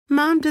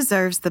Mom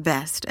deserves the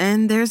best,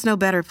 and there's no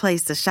better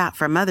place to shop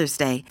for Mother's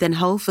Day than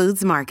Whole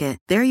Foods Market.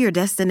 They're your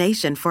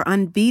destination for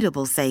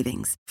unbeatable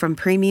savings, from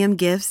premium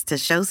gifts to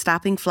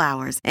show-stopping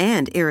flowers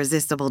and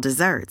irresistible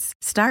desserts.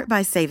 Start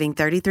by saving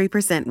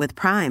 33% with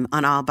Prime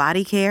on all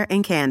body care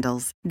and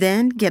candles.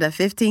 Then get a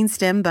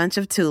 15-stem bunch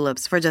of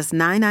tulips for just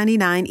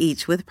 $9.99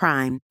 each with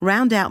Prime.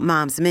 Round out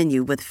Mom's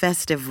menu with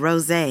festive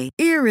rosé,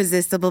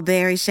 irresistible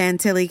berry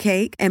chantilly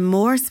cake, and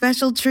more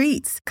special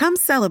treats. Come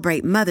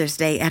celebrate Mother's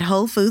Day at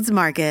Whole Foods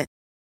Market.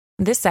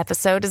 This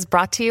episode is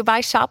brought to you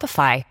by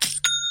Shopify.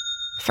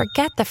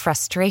 Forget the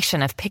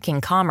frustration of picking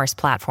commerce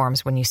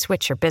platforms when you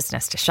switch your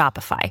business to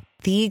Shopify,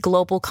 the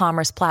global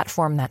commerce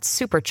platform that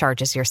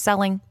supercharges your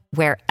selling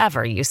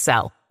wherever you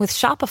sell. With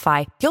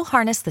Shopify, you'll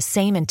harness the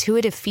same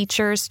intuitive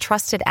features,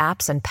 trusted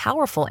apps, and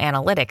powerful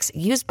analytics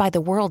used by the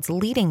world's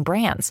leading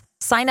brands.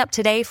 Sign up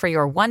today for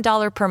your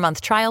 $1 per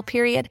month trial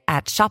period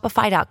at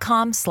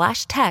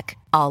shopify.com/tech,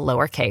 all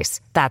lowercase.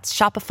 That's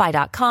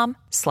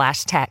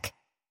shopify.com/tech.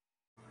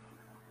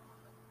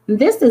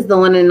 This is the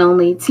one and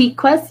only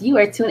T-Quest. You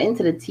are tuned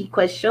into the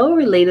T-Quest show,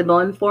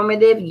 relatable,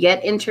 informative,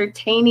 yet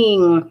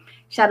entertaining.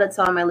 Shout out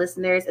to all my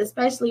listeners,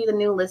 especially the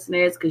new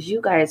listeners, because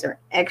you guys are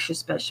extra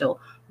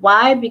special.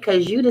 Why?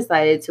 Because you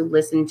decided to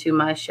listen to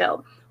my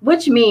show,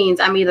 which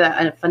means I'm either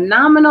a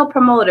phenomenal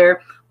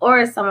promoter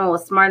or someone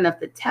was smart enough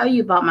to tell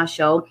you about my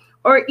show,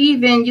 or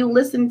even you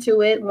listened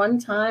to it one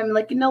time,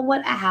 like, you know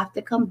what, I have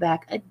to come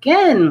back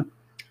again.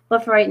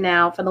 But for right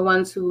now, for the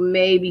ones who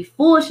may be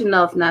foolish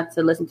enough not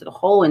to listen to the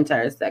whole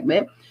entire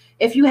segment,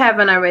 if you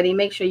haven't already,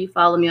 make sure you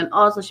follow me on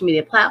all social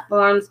media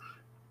platforms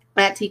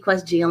at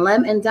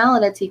TQuestGLM and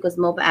download that TQuest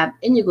mobile app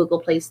in your Google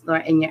Play Store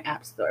and your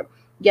App Store.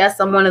 Yes,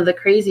 I'm one of the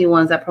crazy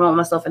ones that promote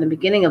myself in the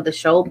beginning of the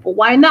show, but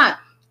why not?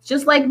 It's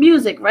just like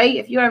music, right?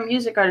 If you're a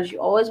music artist, you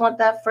always want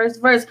that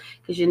first verse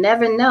because you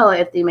never know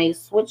if they may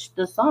switch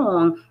the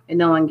song and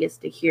no one gets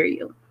to hear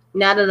you.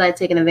 Now that I've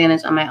taken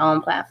advantage on my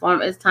own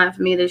platform, it's time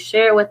for me to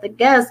share with the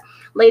guest.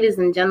 Ladies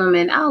and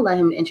gentlemen, I'll let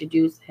him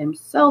introduce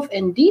himself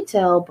in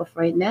detail, but for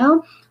right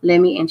now, let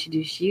me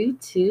introduce you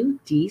to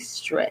D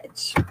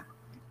Stretch.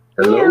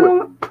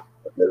 Hello.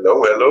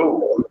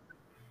 Hello.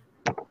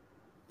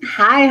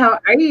 Hi, how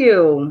are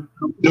you?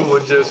 I'm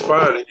doing just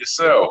fine. And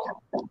yourself?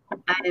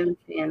 I am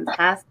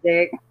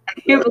fantastic. I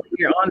can't believe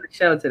you're on the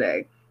show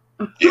today.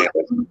 Yeah,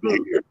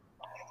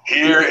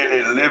 here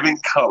in living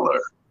color.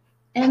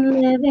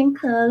 And living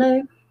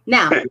color.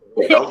 Now,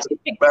 don't take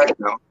it back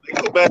now.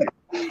 Take it back.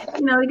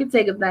 You know, we can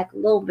take it back a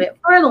little bit.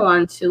 For the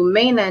ones who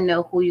may not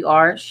know who you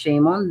are,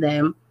 shame on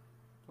them.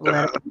 You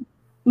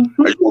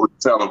want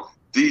to tell them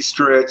D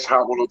Stretch,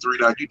 Hot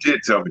 1039. You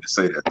did tell me to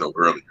say that though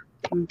earlier.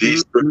 D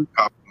Stretch,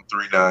 Hot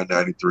 1039,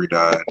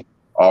 93.9.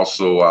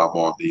 Also, I'm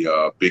on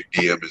the Big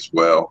DM as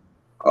well.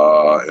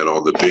 And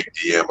on the Big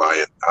DM,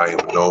 I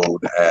am known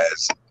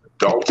as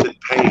Dalton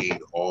Payne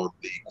on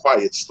the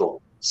Quiet Storm.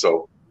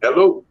 So,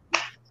 hello.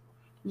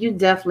 You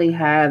definitely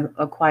have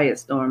a Quiet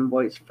Storm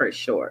voice for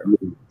sure.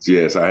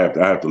 Yes, I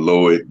have to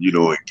lower it, and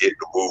get in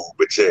the mood.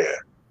 But yeah.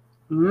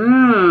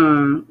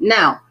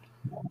 Now,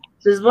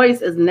 this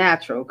voice is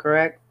natural,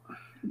 correct?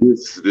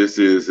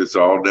 It's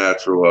all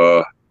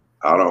natural.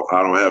 I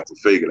don't have to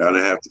fake it. I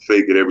didn't have to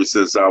fake it ever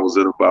since I was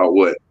in about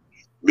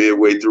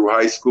midway through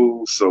high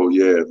school. So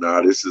yeah,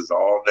 this is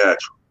all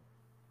natural.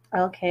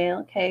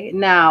 Okay.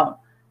 Now,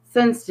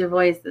 since your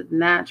voice is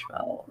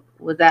natural,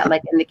 was that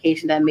like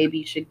indication that maybe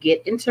you should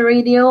get into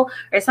radio,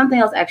 or something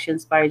else actually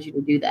inspired you to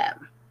do that?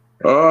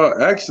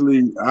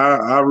 Actually,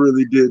 I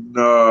really didn't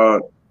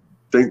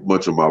think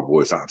much of my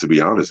voice, to be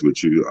honest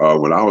with you.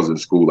 When I was in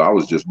school, I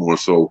was just more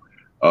so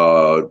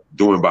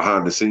doing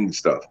behind the scenes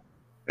stuff.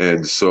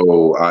 And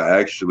so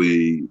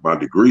my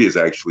degree is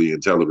actually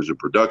in television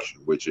production,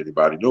 which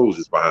anybody knows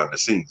is behind the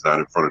scenes, not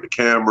in front of the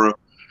camera,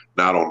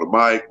 not on the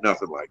mic,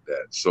 nothing like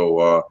that.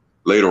 So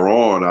later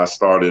on, I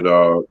started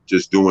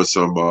just doing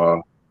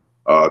some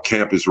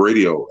campus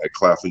radio at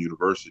Claflin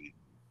University,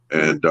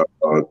 and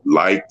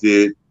liked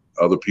it.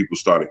 Other people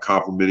started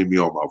complimenting me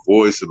on my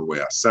voice and the way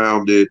I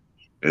sounded.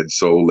 And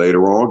so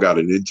later on, got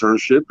an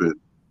internship, and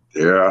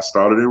there I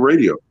started in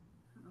radio.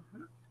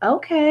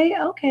 Okay.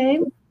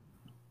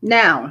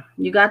 Now,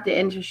 you got the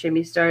internship,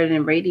 you started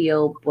in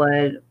radio,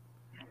 but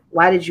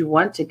why did you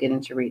want to get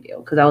into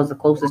radio? Because that was the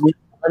closest to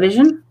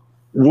television?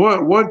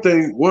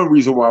 One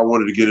reason why I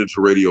wanted to get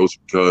into radio is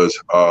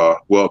because,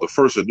 the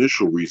first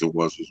initial reason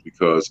was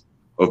because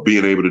of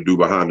being able to do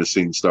behind the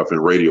scenes stuff in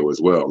radio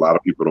as well. A lot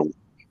of people don't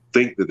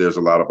think that there's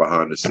a lot of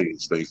behind the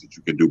scenes things that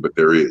you can do, but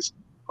there is.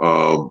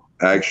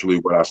 Actually,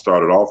 what I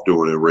started off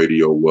doing in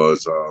radio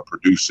was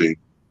producing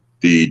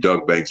the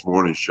Doug Banks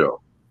Morning Show.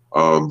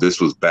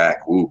 This was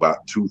back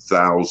about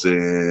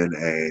 2000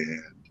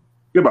 and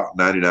about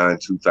 99,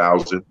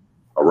 2000,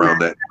 around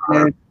that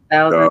time.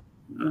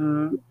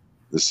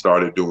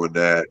 Started doing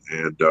that,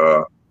 and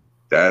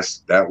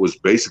that was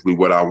basically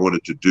what I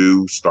wanted to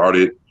do.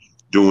 Started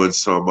doing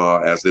some,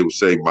 as they would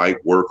say,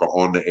 mic work or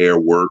on the air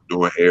work,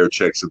 doing air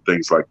checks and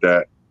things like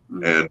that.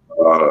 And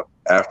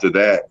after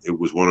that, it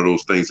was one of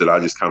those things that I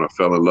just kind of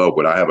fell in love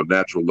with. I have a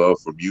natural love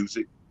for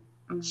music,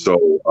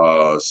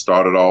 So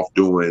started off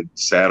doing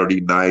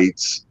Saturday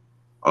nights.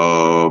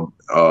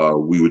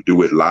 We would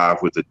do it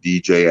live with a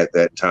DJ at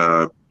that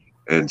time.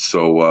 And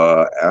so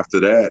after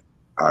that,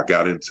 I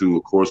got into,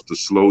 of course, the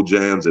slow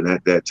jams. And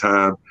at that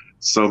time,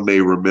 some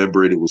may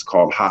remember it, it was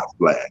called Hot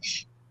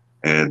Flash.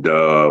 And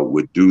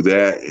would do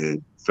that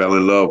and fell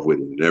in love with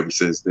it. And ever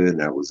since then,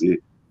 that was it.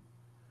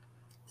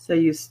 So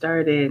you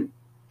started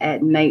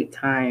at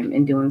nighttime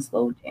and doing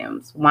slow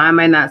jams. Why am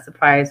I not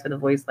surprised with a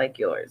voice like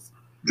yours?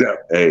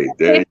 Hey,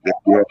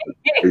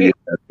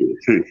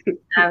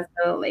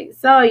 Absolutely.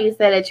 So you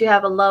said that you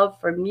have a love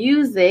for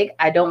music.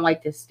 I don't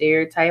like to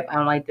stereotype. I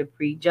don't like to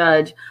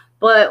prejudge.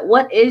 But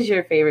what is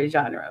your favorite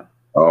genre?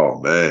 Oh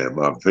man,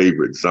 my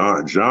favorite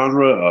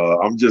genre.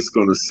 I'm just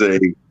gonna say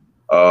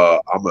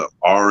I'm an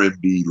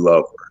R&B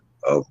lover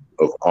of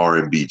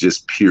R&B,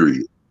 just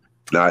period.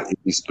 Not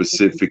any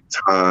specific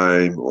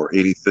time or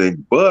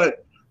anything,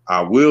 but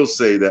I will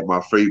say that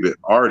my favorite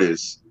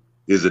artist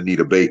is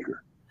Anita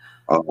Baker.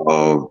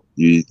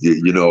 You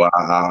know,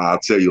 I'll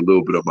tell you a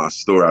little bit of my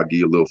story. I'll give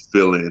you a little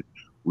fill-in.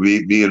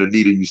 Me and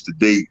Anita used to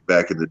date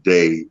back in the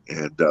day,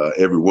 and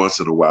every once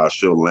in a while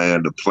she'll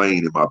land a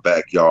plane in my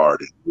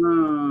backyard.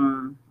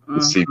 And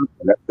see,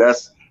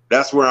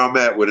 that's where I'm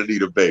at with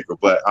Anita Baker.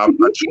 But I'm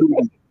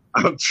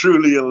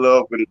truly in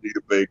love with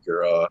Anita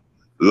Baker.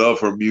 Love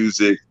her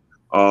music,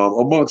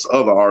 amongst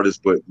other artists,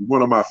 but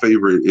one of my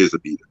favorite is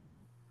Anita.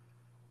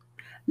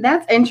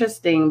 That's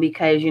interesting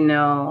because, you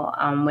know,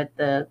 with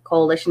the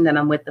coalition that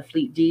I'm with, the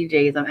Fleet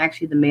DJs, I'm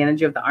actually the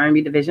manager of the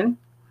R&B division.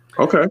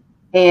 Okay.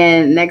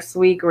 And next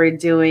week we're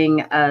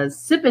doing a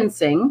sip and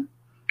sing,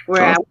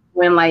 where I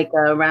went like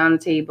a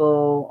round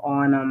table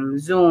on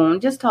Zoom,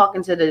 just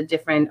talking to the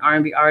different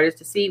R&B artists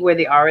to see where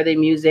they are with their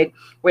music,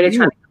 where they're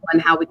trying to go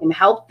and how we can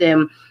help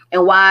them,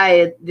 and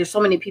why there's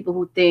so many people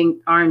who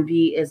think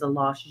R&B is a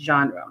lost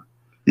genre.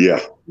 Yeah.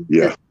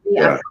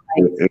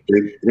 And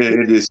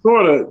it's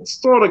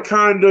sort of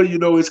kind of, you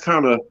know, it's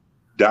kind of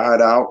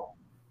died out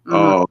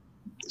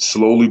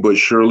slowly but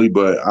surely.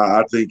 But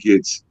I think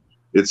it's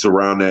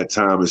around that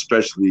time,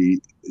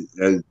 especially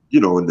as, you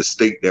know, in the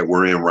state that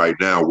we're in right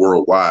now,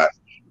 worldwide.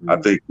 I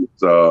think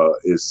it's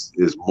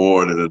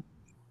more than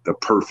the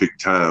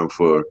perfect time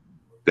for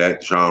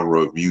that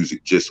genre of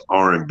music, just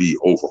R&B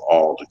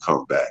overall, to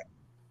come back.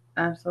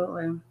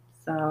 Absolutely.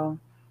 So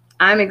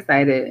I'm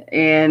excited.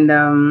 And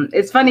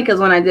it's funny because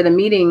when I did a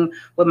meeting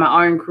with my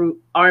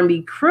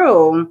R&B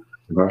crew,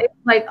 it's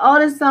like, oh,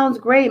 this sounds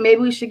great.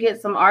 Maybe we should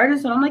get some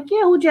artists. And I'm like,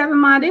 yeah, who'd you have in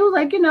mind? They was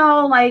like, you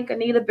know, like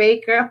Anita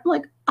Baker. I'm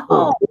like,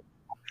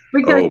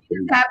 because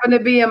you happen to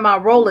be in my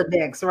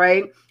Rolodex,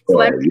 right? So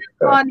let me just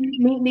call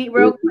Neat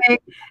real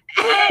quick.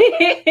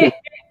 I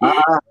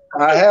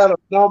had a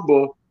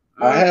number.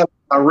 I had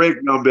a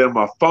direct number in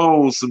my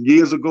phone some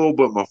years ago,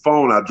 but my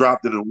phone, I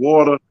dropped it in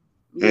water.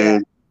 Yeah.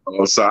 And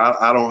so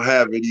I don't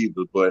have it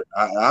either, but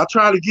I'll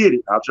try to get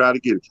it. I'll try to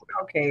get it for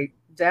you. Okay,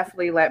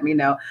 definitely let me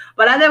know.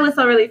 But I thought it was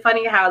so really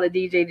funny how the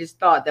DJ just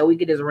thought that we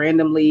could just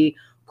randomly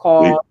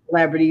call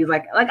celebrities.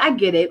 Like I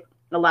get it.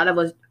 A lot of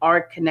us are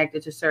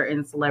connected to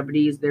certain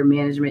celebrities, their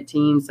management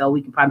team, so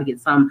we can probably get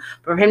some.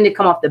 For him to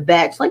come off the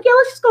bat, like, yeah,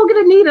 let's just go get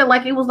Anita.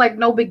 Like it was like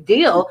no big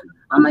deal.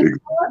 I'm like,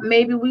 oh,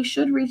 maybe we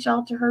should reach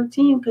out to her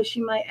team because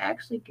she might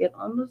actually get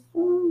on the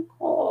Zoom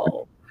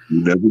call. You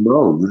never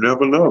know. You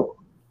never know.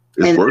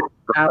 It's worth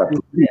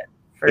it.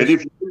 And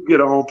if you get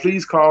on,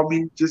 please call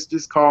me.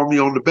 Just call me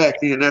on the back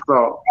end. That's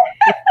all.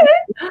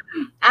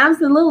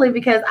 Absolutely,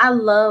 because I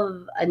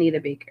love Anita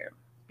Baker.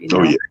 You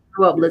know, I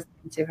grew up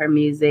listening to her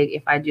music.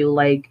 If I do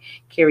like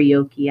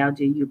karaoke, I'll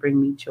do "You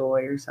Bring Me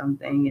Joy" or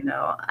something. You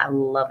know, I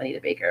love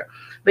Anita Baker.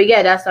 But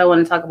yeah, that's why I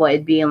want to talk about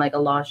it being like a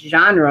lost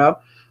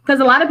genre, because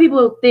a lot of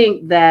people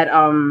think that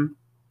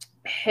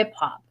hip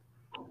hop,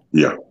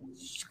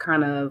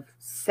 kind of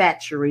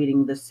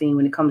saturating the scene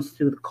when it comes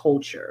to the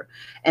culture.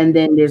 And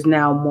then there's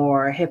now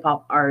more hip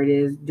hop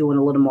artists doing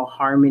a little more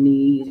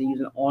harmonies and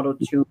using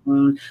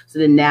auto-tune. So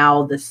then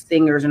now the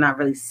singers are not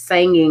really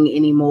singing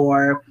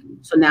anymore.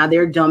 So now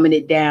they're dumbing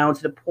it down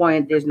to the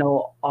point there's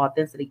no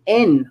authenticity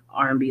in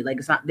R&B. Like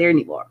it's not there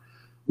anymore.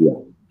 Yeah.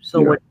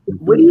 So what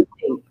do you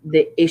think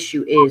the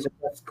issue is or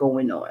what's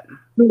going on?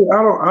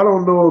 I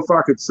don't know if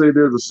I could say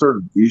there's a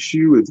certain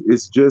issue.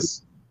 It's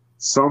just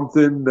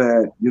something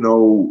that, you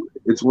know,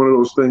 it's one of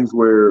those things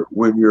where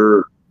when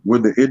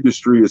the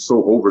industry is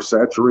so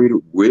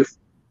oversaturated with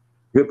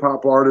hip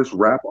hop artists,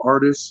 rap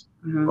artists,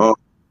 you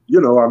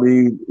know, I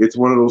mean, it's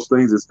one of those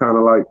things. It's kind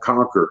of like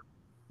conquer,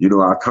 you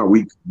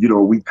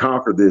know, we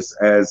conquer this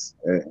as,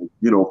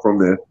 you know, from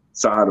the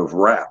side of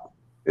rap.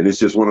 And it's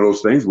just one of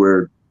those things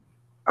where,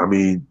 I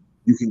mean,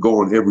 you can go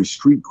on every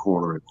street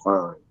corner and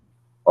find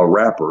a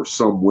rapper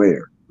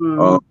somewhere.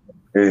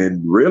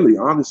 And really,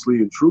 honestly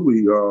and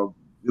truly, you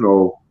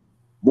know,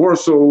 more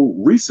so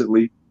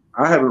recently,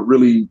 I haven't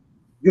really,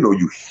 you know,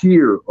 you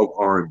hear of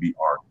R&B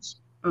artists,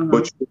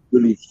 but you don't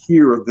really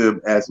hear of them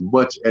as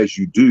much as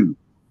you do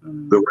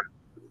the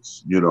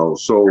rappers, you know.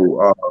 So,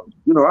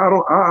 you know,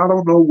 I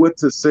don't know what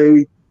to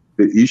say.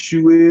 the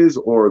issue is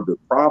or the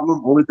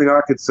problem. Only thing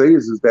I could say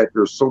is that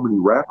there's so many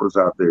rappers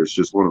out there. It's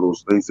just one of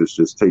those things that's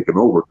just taken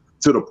over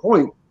to the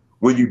point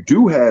when you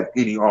do have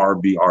any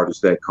R&B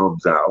artist that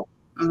comes out,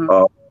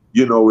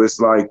 you know, it's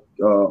like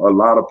a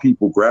lot of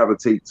people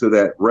gravitate to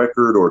that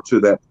record or to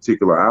that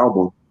particular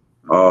album,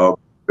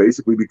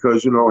 basically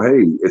because, you know,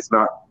 hey, it's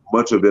not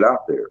much of it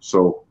out there.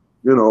 So,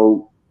 you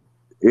know,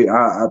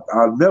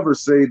 I'll never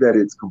say that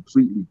it's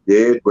completely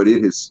dead, but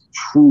it is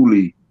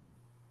truly,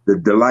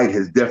 the light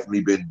has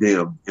definitely been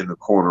dimmed in the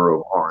corner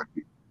of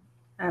R&B.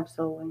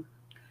 Absolutely.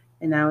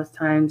 And now it's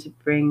time to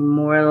bring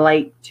more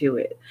light to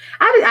it.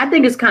 I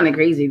think it's kind of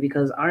crazy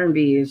because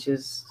R&B is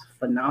just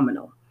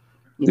phenomenal.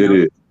 You know?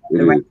 It is.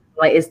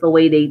 Like, it's the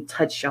way they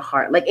touch your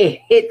heart. Like, it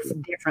hits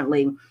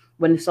differently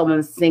when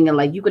someone's singing.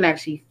 Like, you can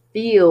actually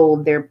feel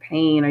their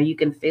pain, or you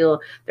can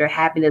feel their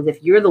happiness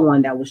if you're the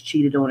one that was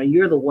cheated on, or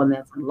you're the one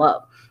that's in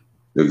love.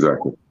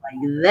 Exactly.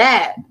 Like,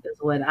 that is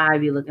what I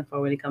be looking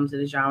for when it comes to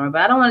the genre.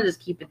 But I don't want to just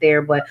keep it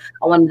there, but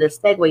I wanted to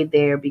segue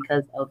there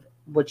because of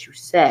what you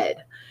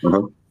said.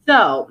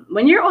 So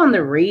when you're on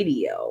the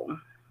radio,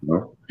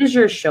 what is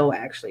your show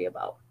actually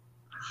about?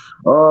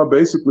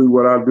 Basically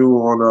what I do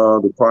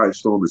on the Quiet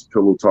Storm is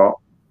pillow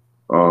talk.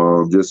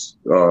 Just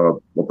a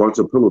bunch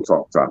of pillow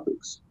talk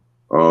topics.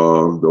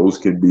 Those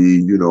can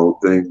be, you know,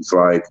 things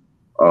like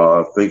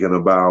thinking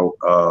about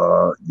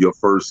your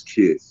first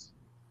kiss,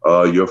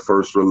 your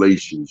first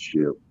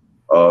relationship,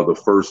 the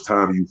first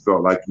time you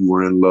felt like you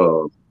were in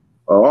love.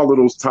 All of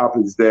those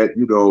topics that,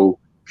 you know,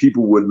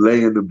 people would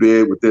lay in the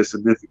bed with their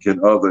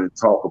significant other and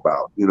talk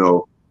about. You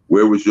know,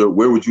 where would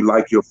you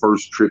like your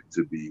first trip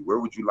to be? Where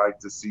would you like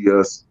to see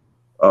us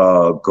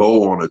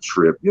go on a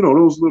trip? You know,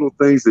 those little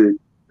things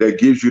that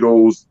gives you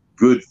those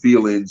good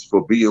feelings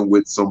for being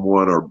with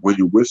someone or when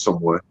you're with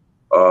someone.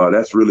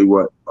 That's really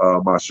what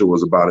my show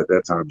was about at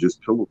that time,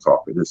 just pillow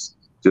talk. And it's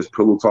just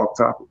pillow talk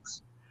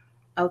topics.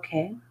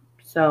 Okay.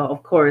 So,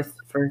 of course,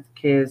 first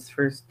kiss,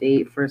 first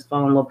date, first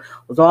fall in love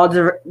was all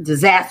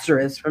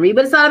disastrous for me,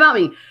 but it's not about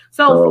me.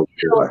 So,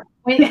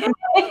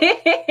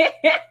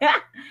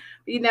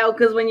 you know,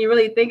 because when you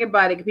really think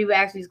about it, people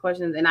ask these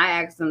questions, and I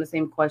ask them the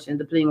same question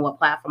depending on what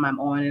platform I'm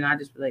on, and I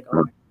just be like,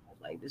 oh,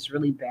 like, this is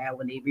really bad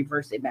when they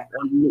reverse it back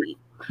on me.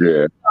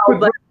 Yeah.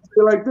 But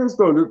like this,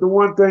 though, the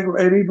one thing,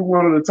 and even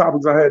one of the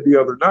topics I had the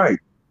other night,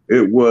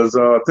 it was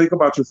think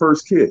about your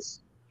first kiss.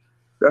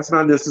 That's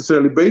not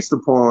necessarily based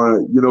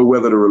upon, you know,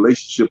 whether the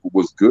relationship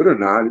was good or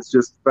not. It's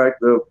just the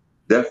fact of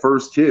that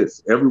first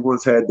kiss.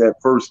 Everyone's had that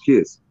first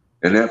kiss.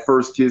 And that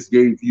first kiss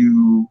gave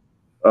you,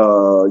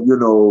 you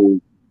know,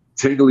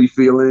 tingly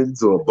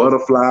feelings or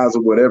butterflies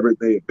or whatever it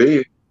may have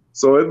been.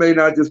 So it may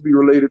not just be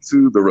related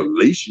to the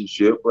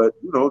relationship, but,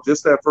 you know,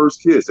 just that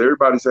first kiss.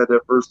 Everybody's had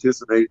that first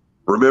kiss and they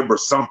remember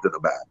something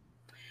about it.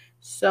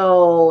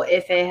 So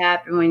if it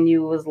happened when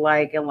you was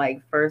like in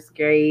like first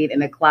grade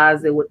in a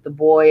closet with the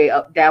boy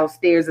up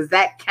downstairs, does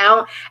that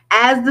count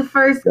as the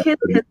first kiss?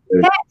 Because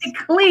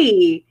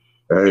technically,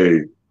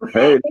 hey,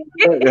 that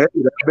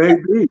may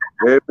be.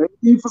 It may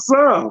be for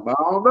some. I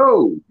don't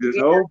know. You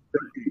know,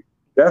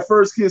 that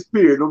first kiss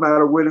period, no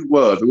matter when it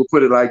was, we'll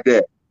put it like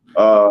that.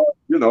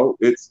 You know,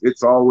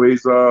 it's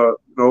always you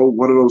know,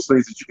 one of those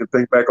things that you can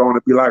think back on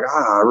and be like,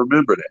 I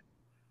remember that.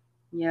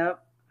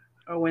 Yep.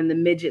 Or when the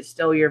midget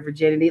stole your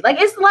virginity.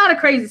 Like, it's a lot of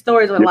crazy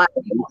stories with a lot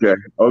of people.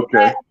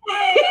 Okay.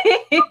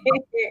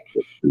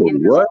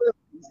 What?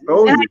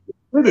 Oh my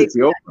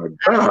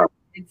God.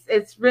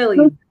 It's really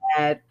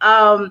bad.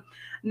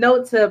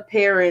 Note to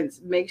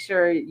parents, make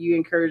sure you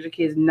encourage your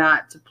kids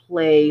not to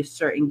play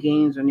certain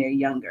games when they're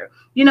younger.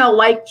 You know,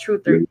 like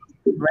Truth or Dare,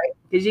 right?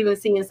 Because you've been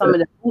seeing some of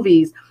the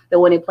movies that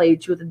when they play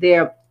Truth or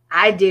Dare,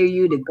 I dare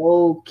you to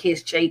go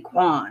kiss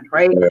Jaquan,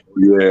 right?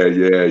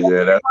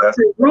 Yeah. That's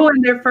to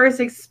ruin their first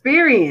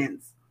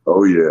experience.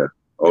 Oh yeah.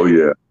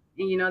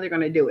 And you know they're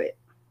gonna do it.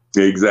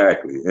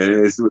 Exactly.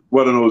 And it's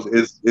one of those.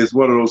 It's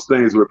one of those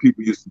things where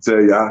people used to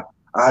tell you,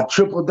 I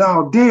triple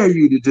down dare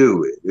you to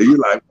do it, and you're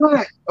like,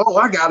 what? Oh,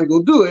 I gotta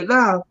go do it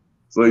now.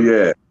 So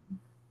yeah.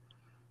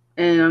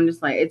 And I'm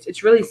just like,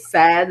 it's really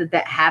sad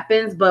that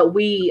happens, but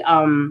we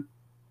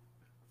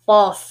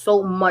fall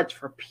so much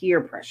for peer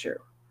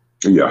pressure.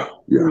 Yeah.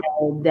 You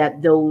know,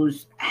 that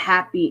those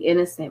happy,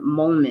 innocent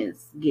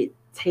moments get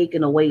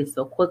taken away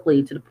so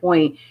quickly to the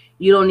point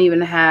you don't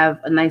even have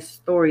a nice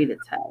story to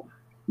tell.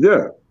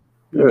 Yeah,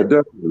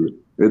 definitely.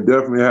 It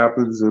definitely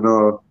happens. And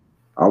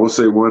I would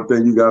say one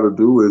thing you got to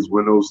do is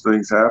when those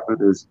things happen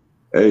is,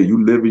 hey,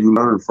 you live and you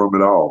learn from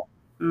it all.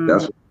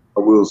 That's what I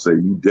will say.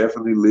 You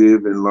definitely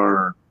live and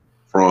learn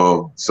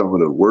from some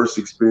of the worst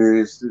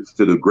experiences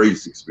to the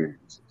greatest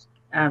experiences.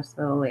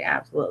 Absolutely.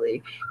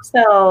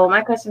 So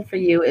my question for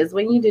you is,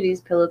 when you do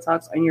these pillow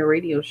talks on your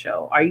radio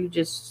show, are you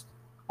just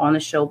on the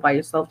show by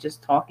yourself,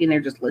 just talking or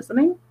just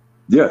listening?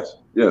 Yes,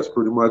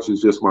 pretty much.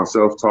 It's just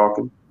myself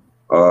talking,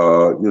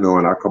 you know,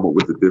 and I come up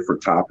with the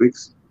different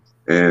topics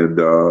and,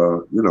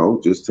 you know,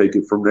 just take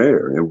it from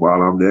there. And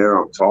while I'm there,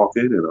 I'm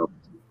talking and I'm,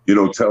 you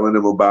know, telling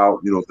them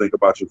about, you know, think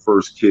about your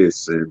first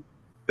kiss and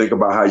think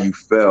about how you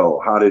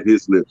felt. How did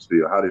his lips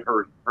feel? How did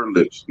her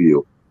lips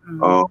feel?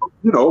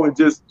 And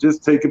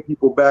just taking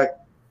people back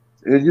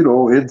and,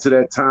 into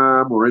that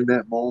time or in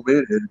that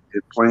moment and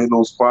playing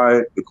those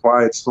the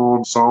quiet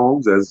storm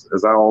songs, as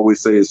I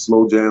always say, is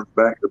slow jams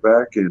back to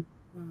back and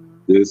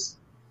just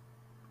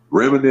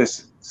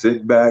reminiscing,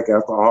 sitting back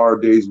after a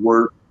hard day's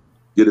work,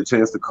 get a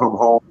chance to come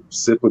home,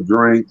 sip a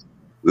drink,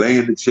 lay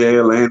in the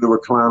chair, lay in the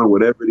recliner,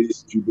 whatever it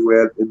is that you do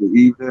in the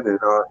evening, and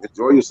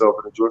enjoy yourself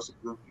and enjoy some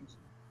good music.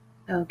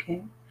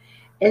 Okay.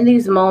 In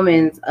these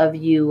moments of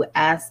you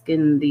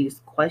asking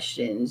these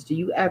questions, do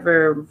you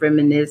ever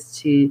reminisce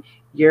to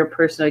your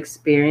personal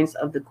experience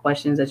of the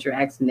questions that you're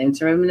asking them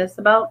to reminisce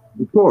about?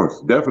 Of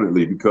course,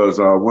 definitely, because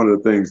one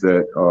of the things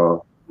that,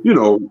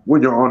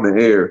 when you're on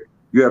the air,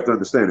 you have to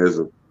understand there's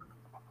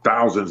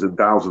thousands and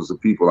thousands of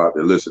people out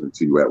there listening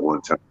to you at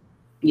one time.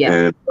 Yeah.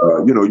 And,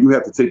 you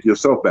have to take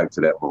yourself back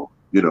to that moment,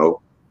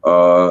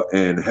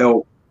 and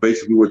help.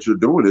 Basically what you're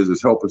doing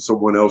is helping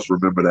someone else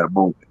remember that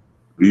moment.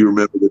 Do you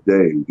remember the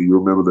day? Do you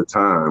remember the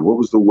time? What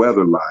was the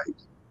weather like?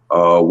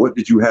 What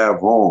did you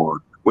have on?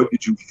 What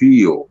did you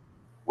feel?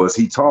 Was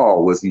he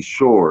tall? Was he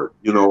short?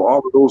 All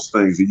of those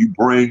things that you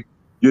bring,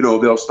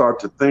 they'll start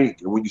to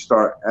think. And when you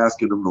start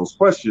asking them those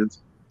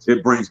questions,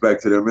 it brings back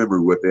to their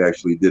memory what they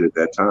actually did at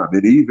that time.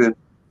 And even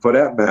for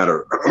that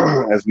matter,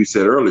 as we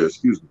said earlier,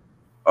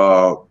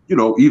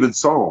 even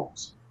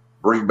songs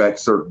bring back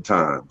certain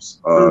times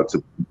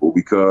to people,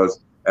 because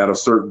at a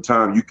certain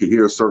time you could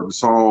hear a certain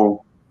song,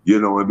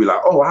 and be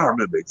like, oh, I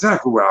remember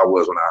exactly where I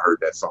was when I heard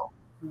that song.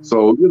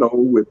 So,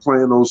 with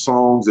playing those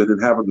songs and then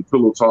having the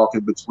pillow talk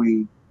in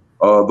between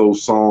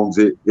those songs,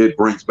 it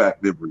brings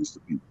back memories to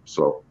people.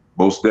 So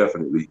most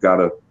definitely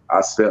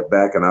I step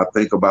back and I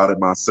think about it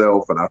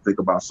myself, and I think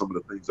about some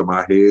of the things in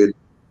my head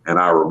and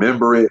I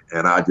remember it,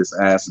 and I just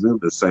ask them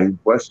the same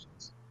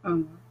questions.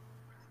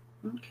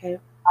 Okay.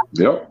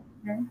 Yep.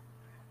 Okay.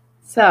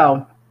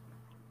 So,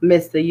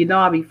 Mister,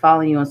 I'll be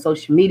following you on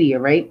social media,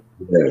 right?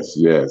 Yes.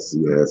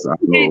 I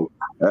know.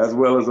 As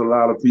well as a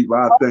lot of people.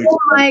 I think. Oh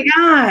my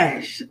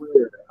gosh!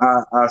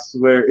 I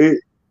swear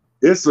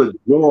it's a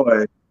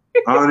joy,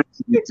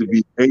 honestly, to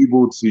be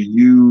able to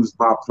use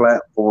my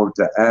platform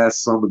to ask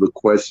some of the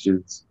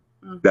questions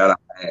that I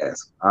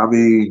ask. I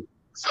mean,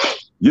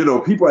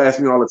 people ask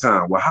me all the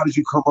time, well, how did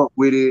you come up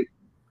with it?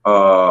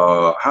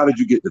 How did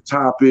you get the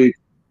topic?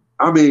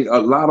 I mean, a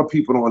lot of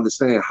people don't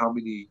understand how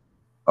many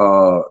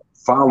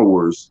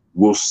followers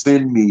will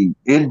send me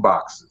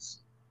inboxes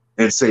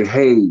and say,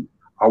 hey,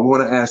 I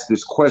want to ask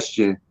this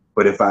question,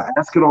 but if I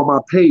ask it on my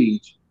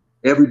page,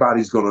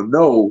 everybody's going to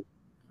know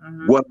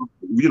what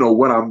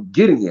I'm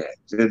getting at.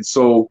 And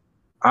so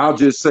I'll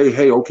just say,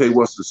 hey, okay,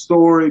 what's the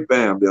story?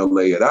 Bam, they'll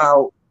lay it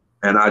out.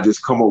 And I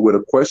just come up with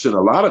a question.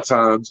 A lot of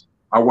times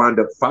I wind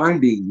up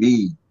finding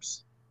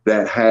memes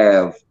that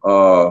have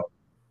the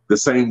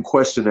same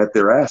question that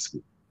they're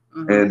asking.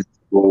 And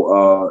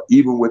so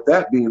even with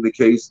that being the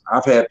case,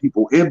 I've had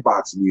people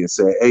inbox me and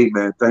say, hey,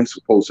 man, thanks for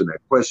posting that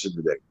question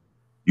today.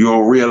 You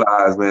don't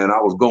realize, man, I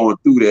was going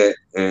through that,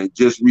 and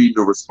just reading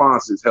the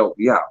responses helped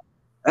me out,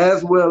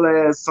 as well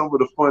as some of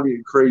the funny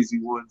and crazy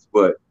ones.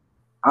 But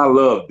I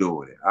love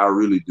doing it. I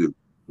really do.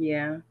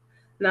 Yeah.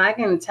 No, I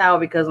can tell,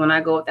 because when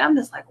I go up there, I'm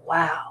just like,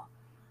 wow,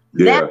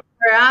 Yeah. that's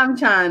where I'm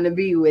trying to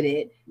be with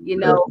it.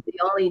 The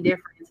only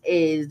difference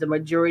is the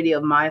majority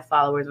of my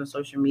followers on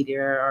social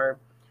media are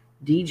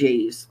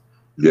DJs.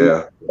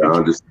 Yeah, I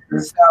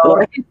understand. So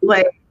it's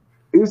like,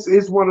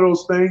 it's one of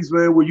those things,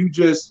 man,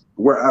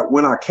 where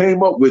when I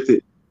came up with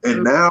it,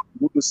 and now I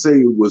want to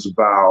say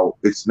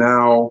it's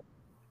now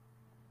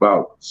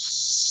about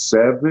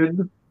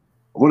 7.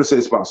 I want to say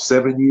it's about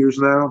 7 years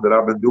now that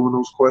I've been doing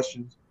those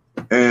questions.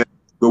 And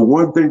the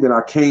one thing that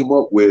I came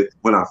up with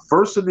when I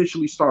first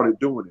initially started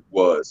doing it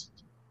was,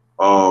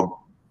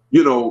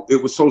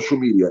 it was social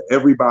media.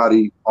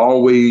 Everybody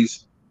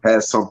always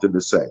has something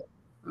to say.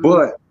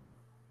 But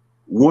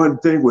one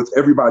thing with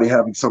everybody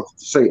having something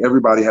to say,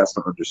 everybody has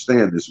to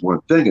understand this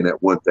one thing. And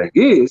that one thing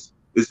is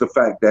the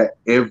fact that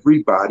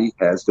everybody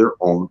has their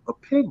own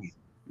opinion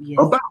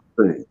about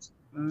things.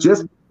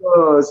 Just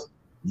because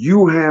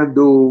you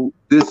handle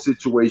this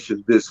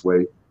situation this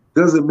way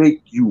doesn't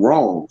make you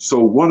wrong. So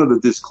one of the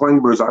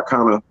disclaimers, I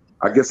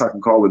guess I can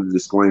call it a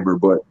disclaimer,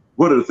 but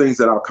one of the things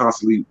that I'll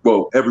constantly,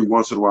 every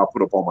once in a while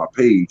put up on my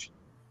page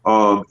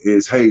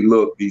is, hey,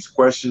 look, these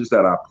questions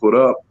that I put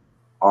up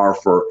are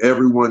for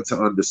everyone to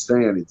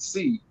understand and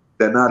see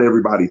that not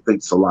everybody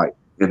thinks alike.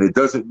 And it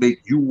doesn't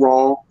make you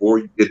wrong or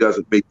it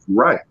doesn't make you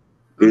right.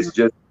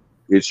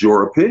 It's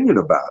your opinion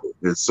about it.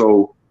 And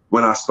so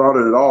when I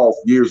started it off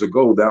years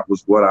ago, that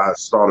was what I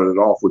started it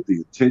off with, the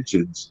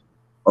intentions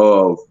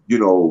of,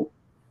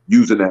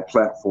 using that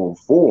platform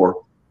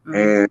for.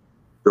 And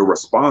the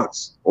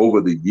response over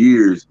the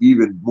years,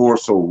 even more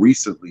so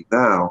recently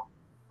now,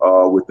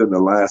 within the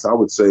last, I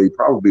would say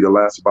probably the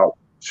last about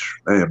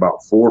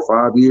 4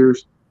 or 5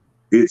 years,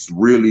 it's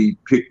really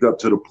picked up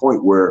to the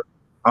point where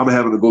I'm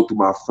having to go through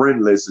my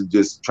friend list and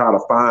just try to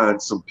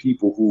find some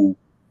people who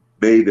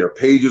maybe their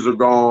pages are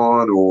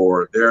gone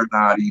or they're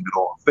not even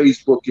on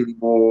Facebook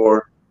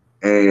anymore.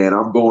 and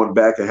I'm going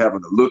back and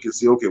having to look and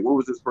see, okay, what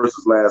was this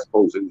person's last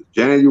post? It was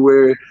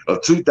January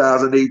of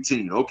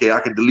 2018. Okay, I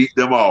can delete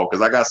them all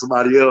because I got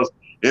somebody else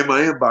in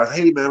my inbox.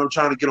 Hey, man, I'm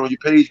trying to get on your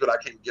page, but I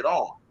can't get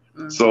on.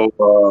 Mm-hmm.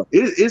 So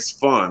it's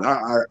fun.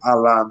 I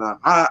lie not.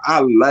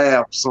 I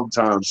laugh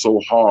sometimes so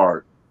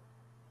hard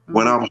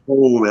when I'm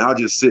home and I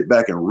just sit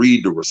back and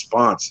read the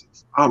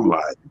responses. I'm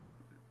like,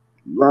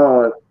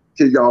 Lord,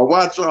 can y'all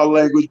watch our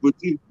language? But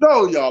you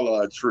know y'all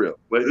are a trip.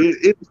 But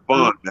it's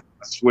fun, man.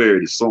 I swear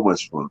it is so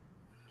much fun.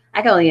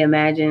 I can only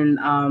imagine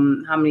how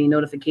many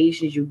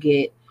notifications you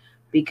get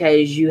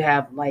because you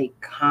have like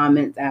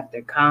comments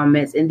after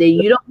comments, and then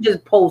you don't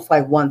just post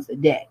like once a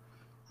day.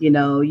 You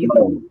know, you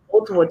post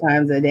multiple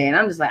times a day, and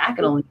I'm just like, I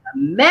can only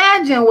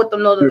imagine what the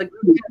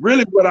notifications.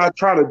 Really, what I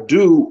try to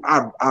do,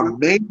 I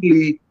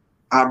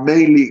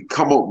mainly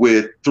come up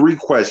with 3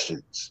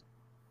 questions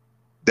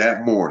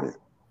that morning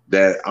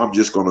that I'm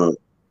just gonna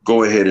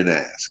go ahead and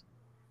ask,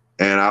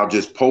 and I'll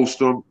just post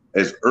them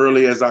as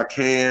early as I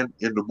can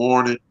in the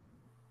morning.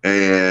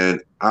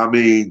 And I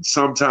mean,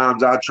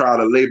 sometimes I try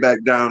to lay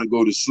back down and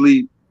go to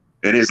sleep,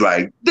 and it's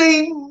like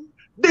ding,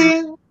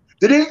 ding,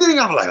 ding, ding.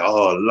 I'm like,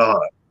 oh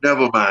Lord,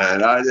 never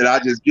mind. And I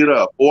just get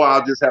up, or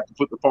I'll just have to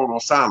put the phone on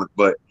silent.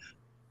 But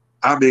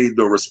I mean,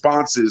 the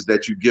responses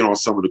that you get on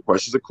some of the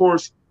questions, of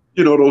course,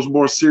 you know, those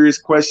more serious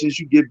questions,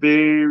 you get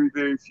very,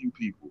 very few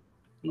people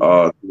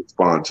to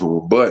respond to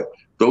them. But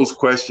those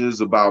questions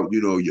about,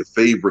 you know, your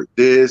favorite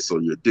this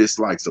or your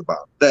dislikes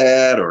about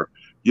that, or,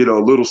 you know,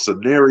 little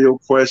scenario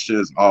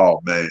questions.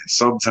 Oh man,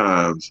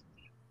 sometimes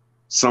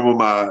some of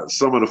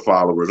the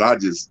followers,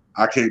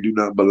 I can't do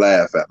nothing but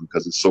laugh at them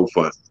because it's so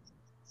fun.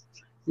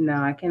 No,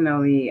 I can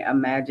only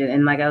imagine.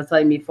 And like I was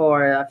telling you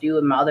before, a few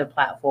of my other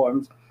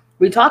platforms,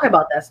 we talk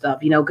about that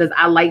stuff, you know, because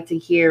I like to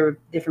hear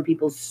different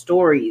people's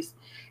stories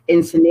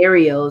and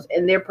scenarios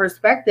and their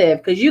perspective.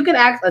 Because you can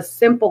ask a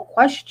simple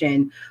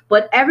question,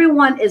 but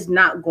everyone is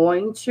not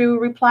going to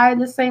reply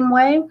the same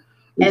way.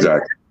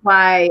 Exactly. And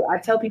why I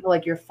tell people,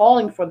 like, you're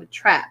falling for the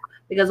trap,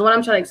 because what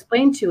I'm trying to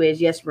explain to is,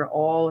 yes, we're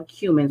all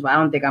humans. Well, I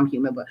don't think I'm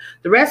human, but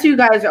the rest of you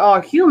guys are all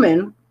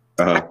human,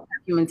 have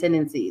human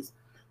tendencies.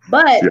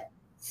 But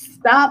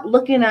stop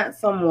looking at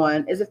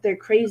someone as if they're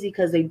crazy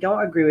because they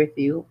don't agree with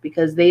you,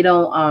 because they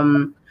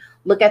don't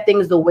look at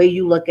things the way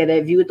you look at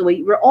it, view it the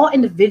way we're all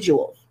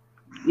individuals.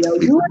 You know,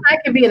 you and I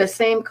could be in the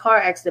same car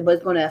accident, but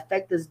it's going to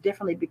affect us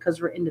differently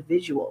because we're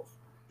individuals.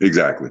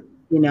 Exactly.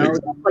 You know, that's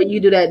why you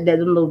do that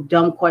little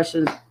dumb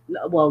questions.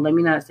 Well, let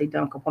me not say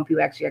dumb, because some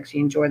people actually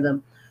enjoy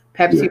them.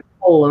 Pepsi or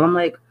Cola. And I'm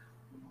like,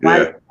 why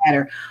does it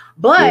matter?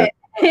 But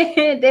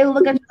they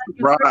look at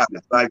you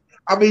like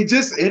I mean,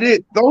 just in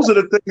it, those are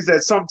the things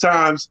that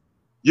sometimes,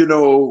 you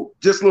know,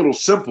 just little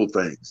simple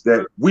things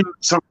that we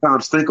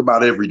sometimes think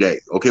about every day.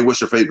 Okay,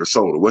 what's your favorite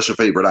soda? What's your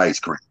favorite ice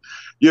cream?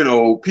 You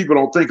know, people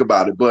don't think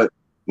about it, but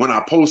when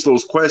I post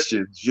those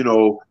questions, you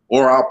know,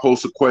 or I'll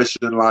post a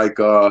question like,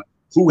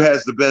 who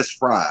has the best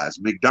fries?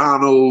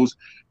 McDonald's,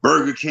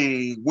 Burger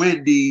King,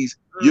 Wendy's,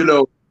 you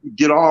know, you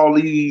get all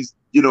these,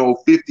 you know,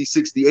 50,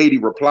 60, 80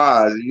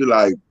 replies. And you're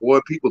like, boy,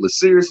 people are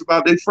serious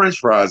about their French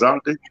fries,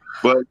 aren't they?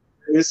 But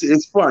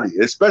it's funny,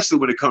 especially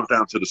when it comes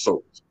down to the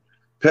sodas.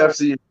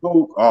 Pepsi and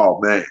Coke, oh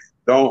man,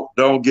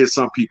 don't get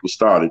some people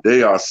started.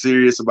 They are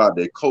serious about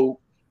their Coke.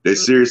 They're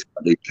serious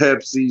about their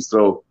Pepsi.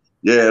 So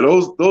yeah,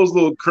 those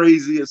little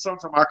crazy, and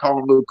sometimes I call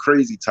them little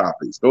crazy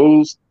topics.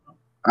 Those,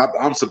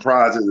 I'm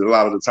surprised at a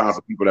lot of the times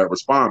of people that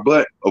respond,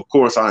 but of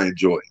course I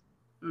enjoy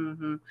it.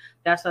 Mm-hmm.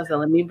 That's what I said.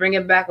 Let me bring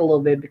it back a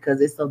little bit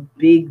because it's a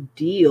big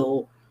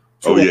deal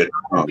to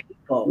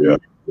people. Yeah.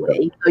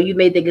 So you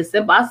may think it's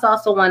simple. I saw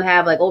someone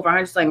have like over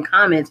 100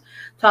 comments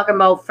talking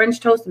about French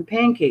toast and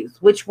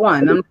pancakes. Which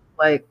one? I'm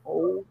like,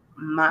 oh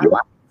my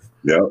life.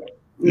 Yeah.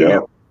 You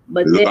know?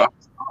 But then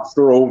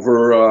lobster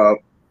over.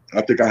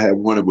 I think I had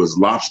one. It was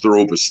lobster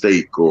over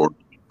steak or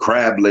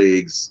crab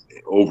legs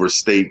over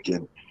steak,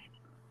 and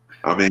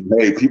I mean,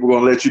 hey, people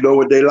gonna let you know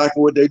what they like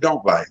and what they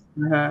don't like.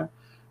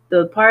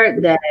 The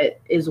part that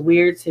is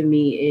weird to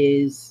me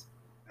is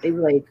they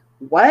were like,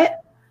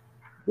 what?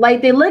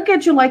 Like they look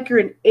at you like you're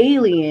an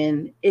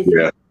alien if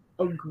you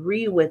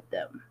agree with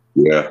them.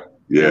 Yeah.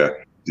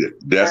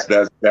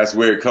 That's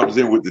where it comes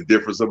in with the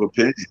difference of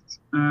opinions.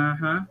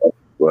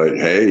 But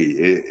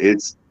hey,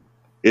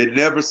 it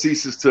never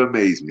ceases to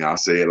amaze me. I'll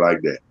say it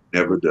like that.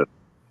 Never does.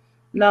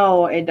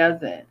 No, it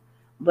doesn't.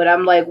 But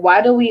I'm like,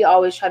 why do we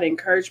always try to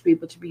encourage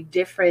people to be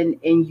different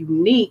and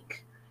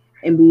unique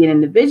and be an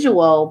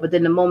individual? But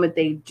then the moment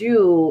they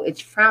do, it's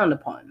frowned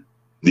upon.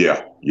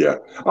 Yeah.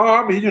 Oh,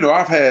 I mean, you know,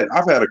 I've had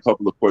a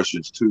couple of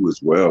questions too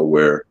as well,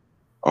 where,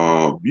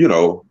 you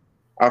know,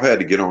 I've had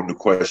to get on the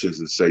questions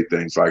and say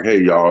things like,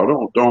 "Hey,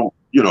 y'all, don't,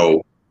 you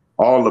know,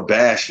 all the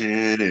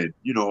bashing and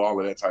you know all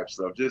of that type of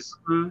stuff. Just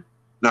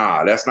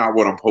nah, that's not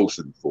what I'm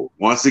posting for."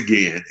 Once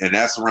again, and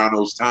that's around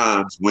those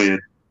times when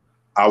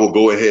I will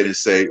go ahead and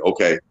say,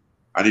 okay,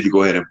 I need to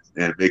go ahead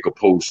and make a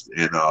post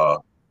and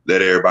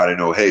let everybody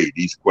know, hey,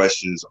 these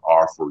questions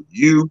are for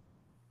you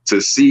to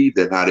see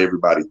that not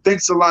everybody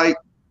thinks alike.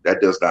 That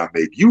does not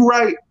make you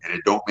right, and it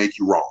don't make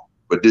you wrong.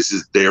 but this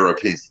is their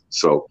opinion.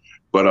 So,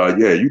 but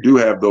yeah, you do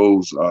have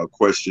those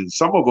questions.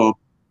 Some of them,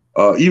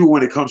 even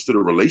when it comes to the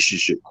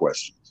relationship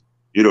questions,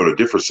 the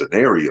different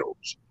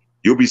scenarios,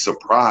 you'll be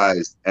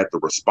surprised at the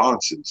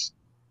responses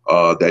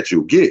that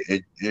you'll get.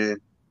 And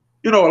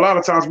a lot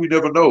of times we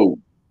never know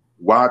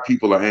why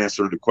people are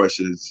answering the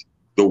questions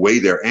the way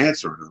they're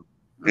answering them.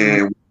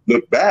 Mm-hmm. And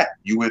look back,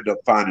 you end up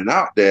finding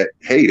out that,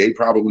 hey, they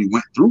probably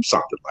went through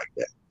something like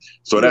that.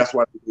 So that's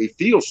why they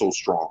feel so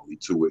strongly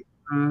to it.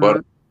 Mm-hmm.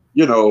 But,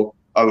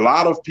 a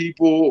lot of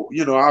people,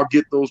 I'll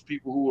get those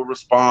people who will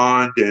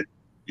respond and,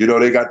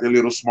 they got their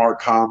little smart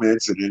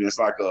comments, and then it's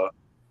like a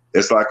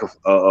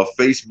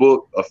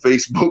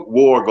Facebook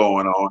war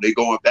going on. They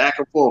going back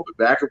and forth and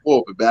back and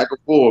forth and back and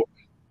forth.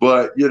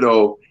 But,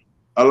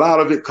 a lot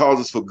of it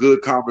causes for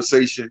good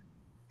conversation.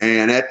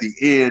 And at the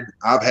end,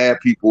 I've had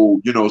people,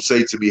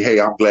 say to me,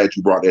 hey, I'm glad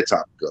you brought that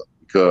topic up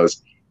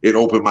because it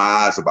opened my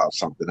eyes about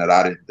something that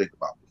I didn't think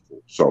about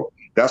before. So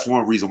that's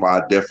one reason why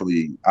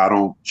I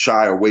don't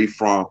shy away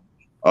from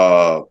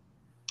a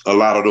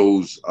lot of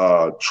those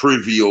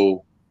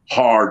trivial,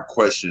 hard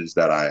questions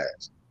that I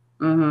ask.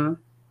 Mm-hmm.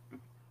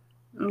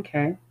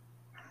 Okay.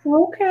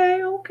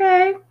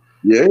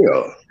 Yeah.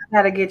 I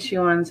gotta get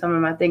you on some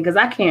of my things because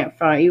I can't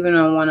find, even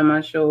on one of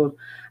my shows,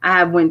 I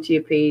have went to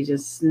your page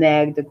and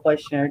snagged a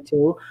question or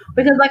two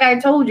because, like I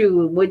told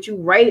you, what you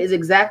write is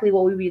exactly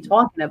what we be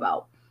talking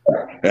about.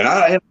 And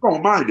I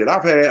don't mind it.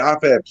 I've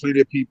had plenty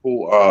of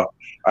people.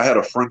 I had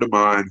a friend of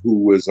mine who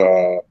was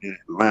in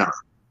Atlanta,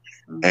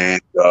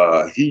 and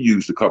he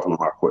used a couple of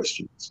my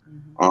questions.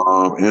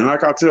 Mm-hmm. And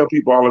like I tell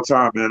people all the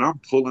time, man, I'm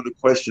pulling the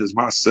questions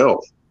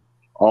myself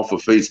off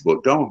of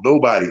Facebook. Don't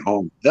nobody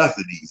own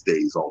nothing these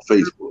days on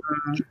Facebook.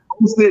 Mm-hmm. You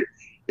post it,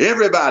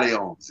 everybody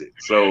owns it.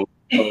 So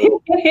you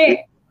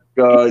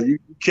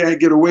can't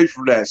get away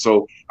from that.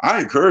 So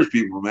I encourage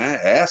people, man,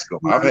 ask them.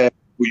 Mm-hmm. I've had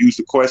people use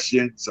the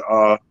questions.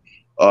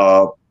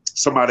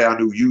 Somebody I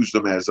knew used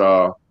them as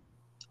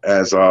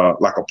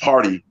like a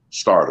party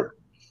starter.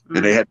 Mm-hmm.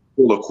 And they had to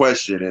pull a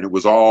question, and it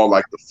was all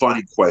like the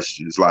funny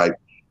questions, like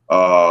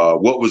where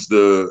was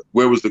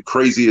the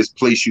craziest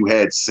place you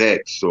had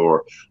sex,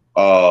 or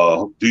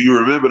do you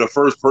remember the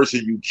first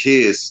person you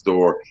kissed,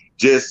 or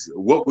just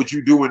what would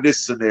you do in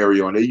this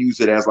scenario? And they use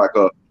it as like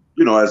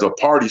as a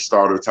party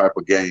starter type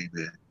of game.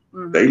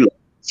 And mm-hmm.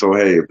 So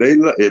hey, if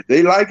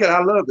they like it,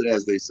 I love it,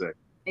 as they say.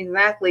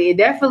 Exactly. It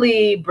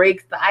definitely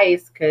breaks the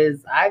ice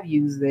because I've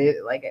used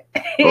it like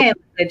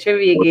a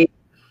trivia game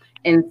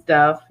and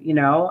stuff,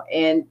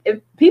 and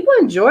if people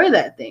enjoy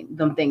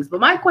them things. But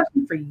my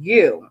question for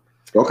you,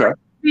 okay,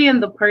 being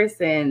the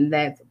person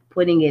that's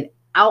putting it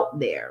out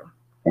there,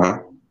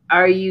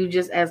 are you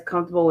just as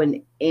comfortable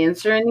in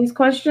answering these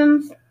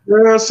questions?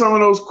 Yeah, some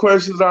of those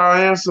questions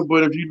I answer,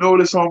 but if you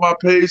notice on my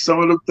page,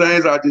 some of the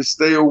things I just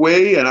stay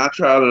away, and I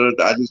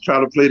just try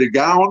to play the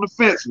guy on the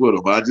fence with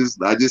them. I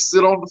just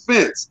sit on the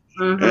fence,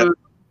 mm-hmm. and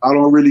I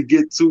don't really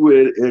get too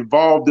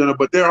involved in it.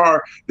 But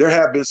there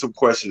have been some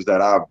questions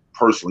that I've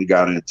personally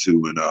got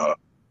into, and got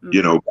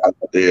out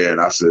there,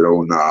 and I said,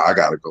 oh no, I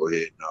got to go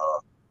ahead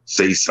and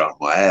say something,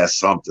 or ask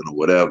something, or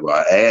whatever,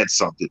 or add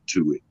something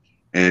to it.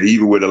 And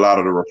even with a lot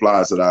of the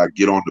replies that I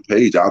get on the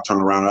page, I'll turn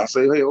around and I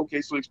say, hey,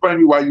 okay, so explain to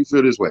me why you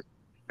feel this way.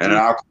 And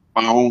I'll come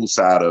my own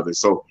side of it.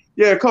 So,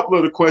 yeah, a couple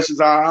of the questions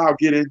I'll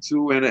get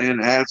into and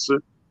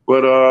answer.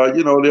 But,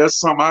 there's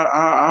some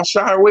I'll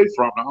shy away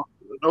from.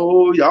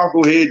 No, y'all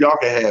go ahead. Y'all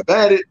can have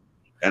at it.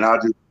 And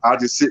I'll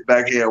just sit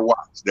back here and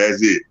watch. That's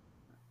it.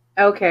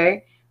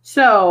 Okay.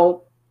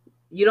 So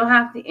you don't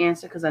have to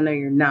answer because I know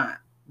you're not.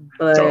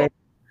 But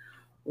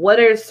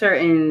what are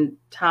certain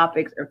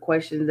topics or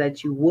questions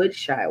that you would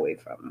shy away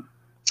from?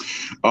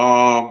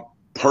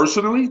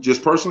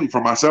 Just personally for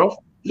myself?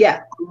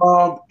 Yeah.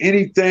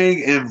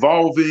 Anything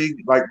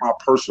involving like my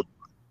personal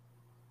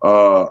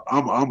life.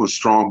 I'm a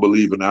strong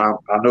believer now.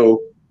 I know,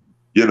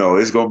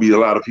 it's going to be a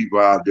lot of people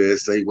out there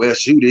say, well,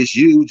 shoot, it's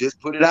you, just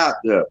put it out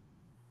there.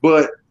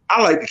 But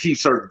I like to keep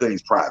certain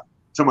things private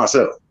to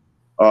myself.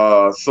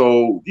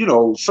 So,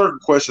 certain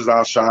questions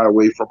I'll shy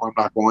away from, I'm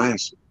not going to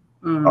answer.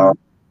 Mm-hmm.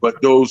 But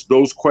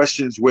those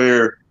questions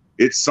where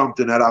it's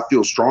something that I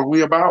feel strongly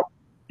about,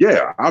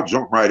 yeah, I'll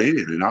jump right in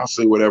and I'll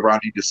say whatever I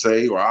need to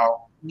say, or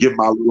I'll give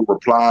my little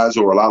replies,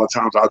 or a lot of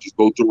times I'll just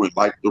go through and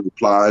like the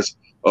replies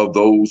of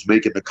those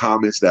making the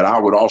comments that I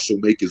would also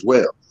make as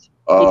well.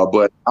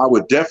 But I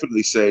would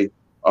definitely say,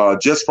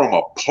 just from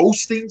a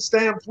posting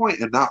standpoint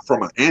and not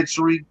from an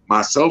answering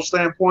myself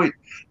standpoint,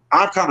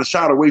 I've kind of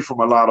shied away from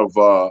a lot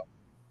of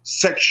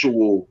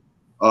sexual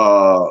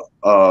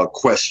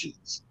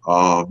questions.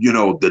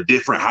 The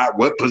different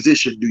what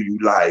position do you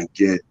like,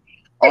 and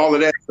all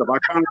of that stuff. I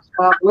kind of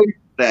shied away from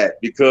that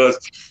because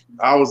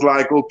I was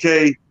like,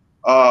 okay,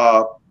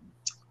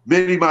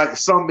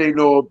 some may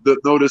know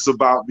this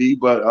about me,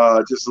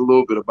 but just a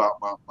little bit about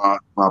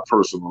my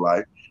personal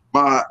life.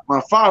 My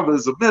father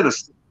is a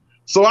minister,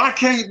 so I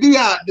can't be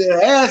out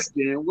there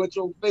asking what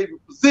your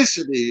favorite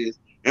position is.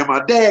 And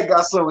my dad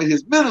got some of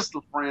his minister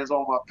friends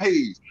on my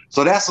page,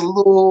 so that's a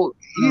little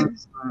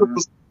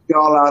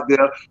y'all out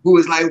there who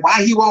is like,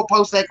 why he won't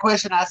post that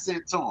question I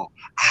sent to him?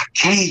 I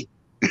can't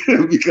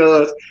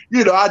because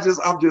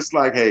I'm just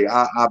like, hey,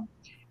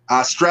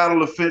 I straddle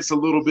the fence a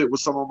little bit with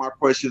some of my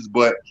questions,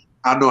 but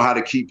I know how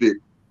to keep it,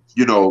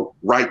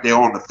 right there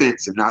on the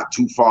fence and not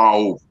too far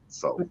over.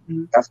 So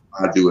that's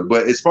why I do it.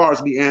 But as far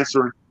as me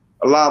answering,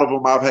 a lot of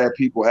them I've had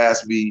people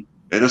ask me,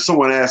 and if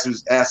someone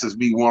asks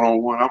me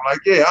one-on-one, I'm like,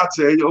 yeah, I'll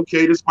tell you,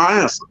 okay, this is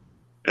my answer.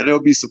 And they'll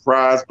be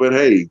surprised, but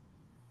hey,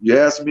 you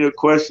ask me a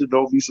question,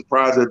 don't be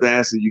surprised at the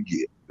answer you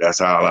get. That's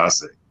how I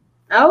say.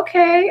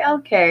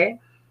 Okay.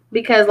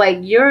 Because like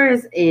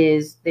yours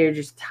is, they're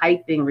just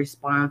typing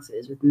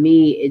responses. With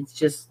me, it's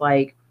just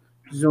like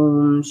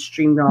Zoom,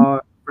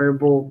 StreamYard,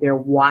 verbal. They're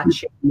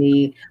watching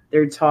me.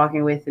 They're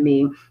talking with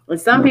me.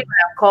 And some people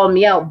have called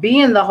me out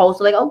being the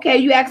host. Like, okay,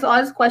 you asked all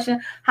this question.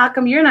 How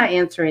come you're not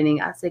answering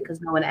anything? I say,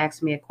 because no one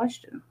asked me a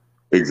question.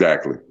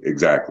 Exactly.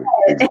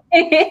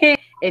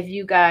 If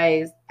you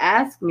guys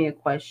ask me a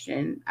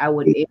question, I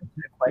would answer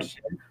the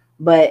question.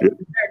 But at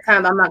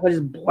times, I'm not going to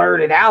just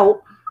blurt it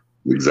out.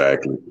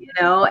 Exactly.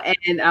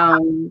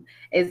 And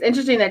it's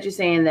interesting that you're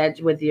saying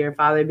that with your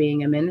father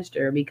being a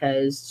minister,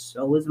 because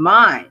so is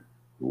mine,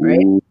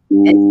 right?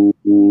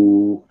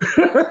 Ooh.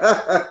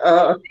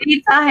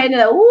 He had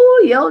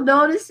your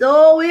daughter's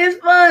so is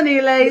funny.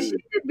 Like, she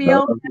should be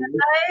on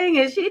that thing,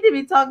 and she should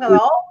be talking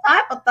about all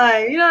type of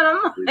things. You know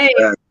what I'm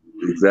saying?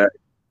 Exactly.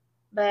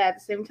 But at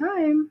the same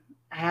time,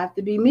 I have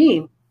to be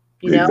me.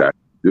 Exactly.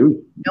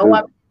 I'm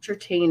an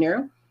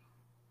entertainer,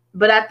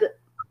 but at the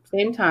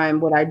same time,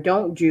 what I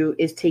don't do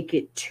is take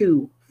it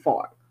too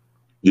far.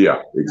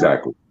 Yeah,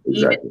 exactly.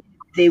 Even if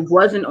they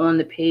wasn't on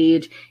the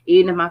page,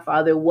 even if my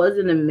father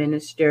wasn't a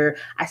minister,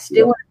 I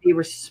still want to be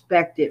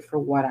respected for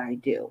what I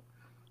do.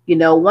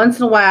 Once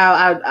in a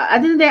while, I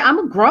didn't say I'm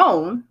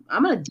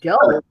an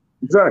adult.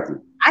 Exactly.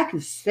 I can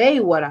say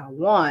what I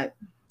want,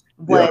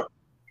 but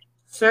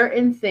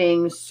certain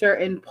things,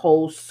 certain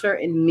posts,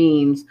 certain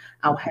memes,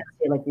 I'll have to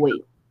say like,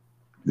 wait.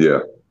 Yeah.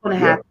 What's going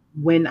to happen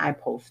when I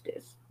post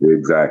this?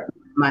 Exactly.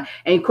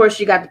 And of course,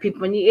 you got the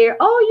people in the air.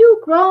 Oh,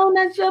 you grown?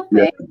 That's your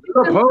baby.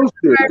 Yeah. Post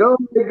it. Go,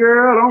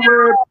 girl. Don't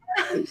worry.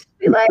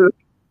 Be like,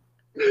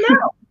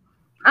 no.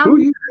 Who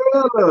you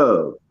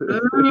love?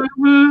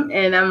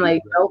 And I'm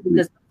like, no,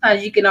 because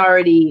sometimes you can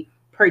already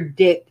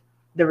predict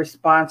the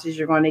responses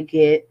you're going to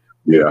get,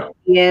 the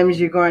DMs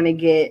you're going to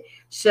get.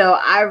 So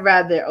I'd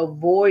rather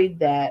avoid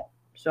that.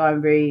 So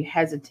I'm very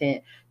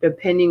hesitant,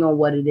 depending on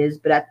what it is.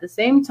 But at the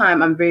same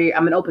time, I'm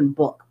an open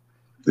book.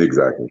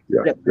 Exactly.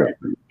 Yeah.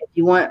 If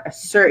you want a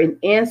certain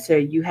answer,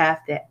 you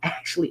have to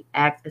actually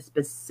ask a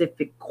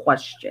specific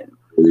question.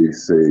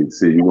 See,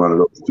 you one of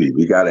those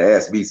people. You got to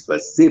ask me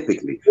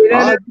specifically. You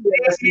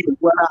asked me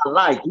what I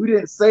like. You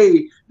didn't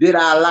say, did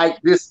I like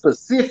this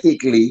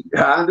specifically?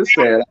 I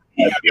understand.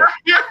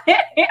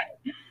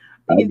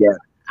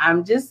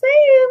 I'm just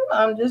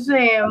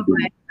saying.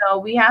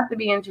 But we have to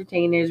be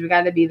entertainers. We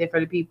got to be there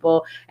for the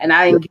people. And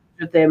I engage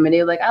with them, and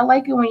they're like, I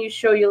like it when you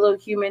show your little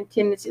human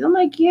tendencies. I'm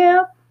like,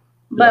 yeah.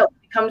 But when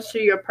it comes to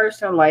your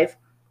personal life,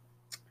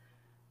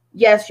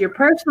 yes, your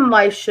personal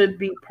life should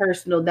be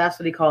personal. That's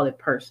what they call it,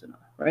 personal,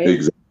 right?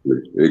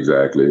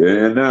 Exactly.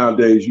 And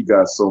nowadays, you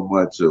got so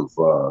much of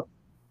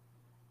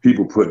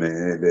people putting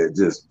in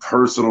just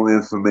personal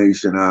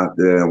information out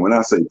there. And when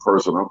I say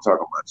personal, I'm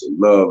talking about your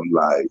love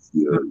life,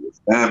 your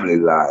family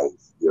life,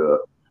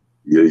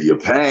 your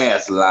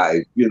past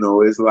life.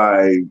 It's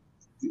like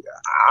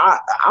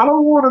I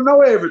don't want to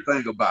know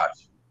everything about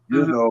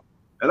you. You know.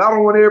 And I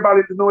don't want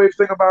everybody to know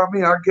everything about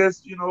me. I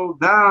guess,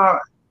 now,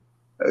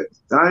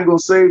 I ain't going to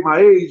say my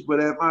age, but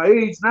at my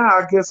age now,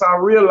 I guess I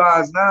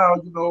realize now,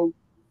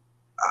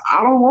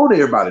 I don't want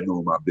everybody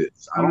knowing my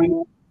business. I don't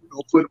want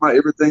put my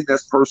everything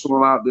that's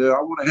personal out there.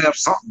 I want to have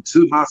something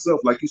to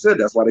myself. Like you said,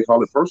 that's why they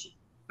call it personal.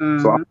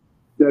 So I do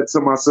that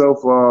to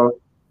myself.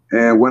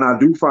 And when I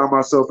do find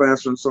myself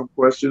answering some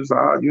questions,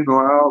 I'll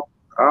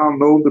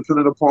know,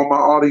 depending upon my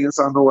audience,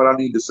 I know what I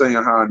need to say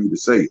and how I need to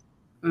say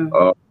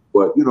it.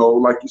 But,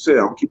 like you said,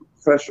 I'm keeping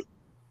it professional.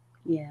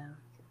 Yeah.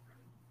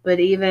 But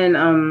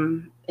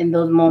even in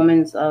those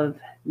moments of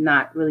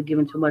not really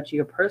giving too much of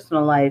your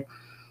personal life,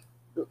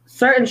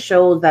 certain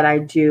shows that I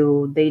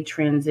do, they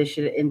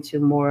transition into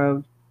more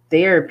of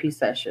therapy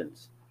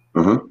sessions.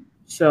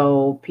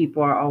 So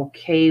people are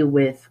okay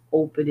with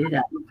opening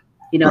up,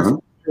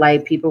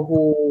 like people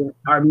who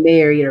are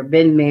married or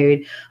been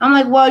married. I'm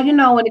like, well,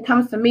 when it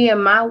comes to me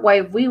and my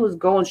wife, we was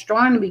going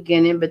strong in the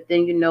beginning, but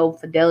then,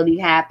 fidelity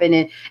happened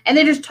and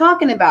they're just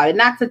talking about it,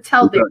 not to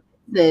tell their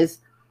business,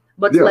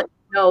 but to let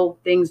you know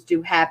things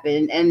do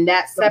happen. And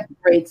that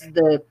separates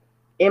the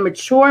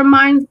immature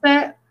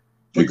mindset.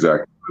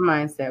 Exactly.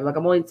 Mindset. Like,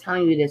 I'm only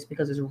telling you this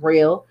because it's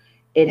real.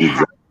 It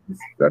happens.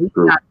 That's we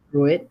true. got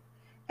through it.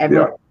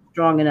 Everyone's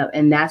strong enough.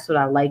 And that's what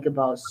I like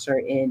about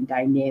certain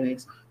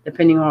dynamics,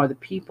 depending on how the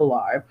people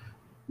are.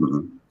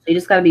 So you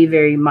just got to be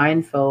very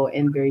mindful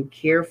and very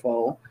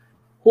careful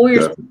who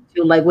you're speaking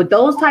to. Like with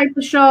those type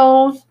of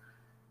shows,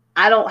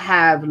 I don't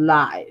have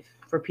live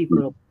for people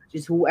to watch.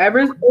 Just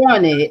whoever's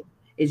on it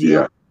is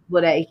people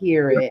that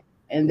hear it.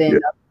 And then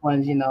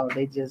ones,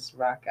 they just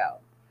rock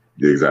out.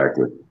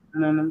 Exactly. You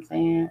know what I'm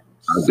saying?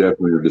 I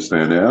definitely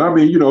understand that. I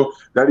mean,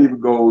 that even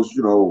goes,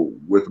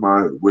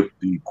 with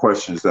the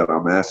questions that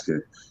I'm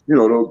asking.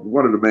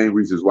 One of the main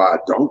reasons why I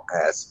don't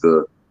ask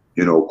the,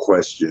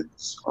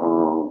 questions,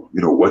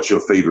 what's your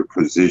favorite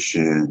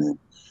position, and,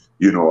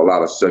 a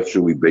lot of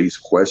sexually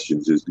based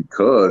questions is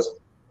because,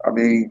 I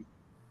mean,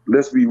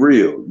 let's be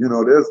real.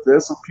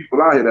 There's some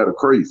people out here that are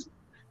crazy.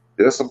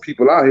 There's some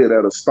people out here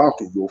that are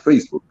stalking your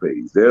Facebook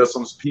page. There's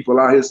some people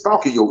out here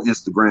stalking your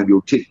Instagram,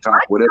 your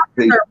TikTok, whatever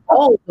page.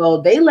 Oh,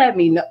 so they let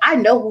me know. I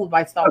know who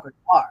my stalkers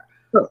are.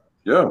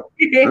 Yeah.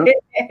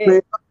 And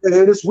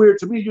it's weird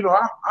to me.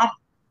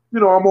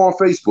 I'm on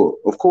Facebook.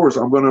 Of course,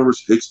 I'm going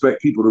to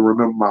expect people to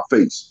remember my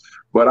face.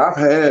 But I've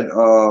had,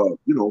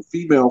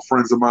 female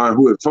friends of mine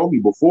who have told me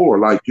before,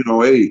 like,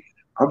 hey,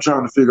 I'm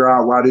trying to figure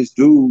out why this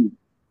dude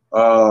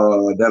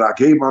that I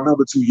gave my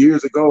number 2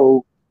 years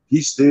ago,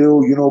 he's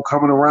still,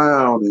 coming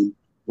around. And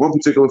one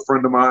particular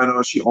friend of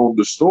mine, she owned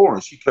the store,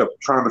 and she kept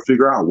trying to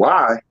figure out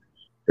why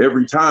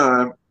every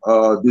time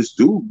this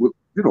dude would,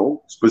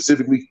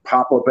 specifically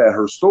pop up at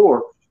her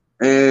store.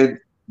 And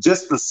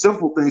just the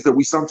simple things that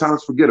we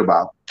sometimes forget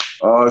about.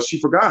 She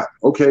forgot,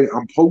 okay,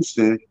 I'm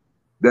posting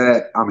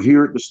that I'm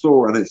here at the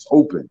store and it's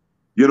open,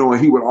 and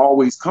he would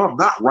always come,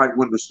 not right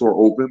when the store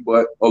opened,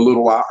 but a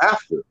little while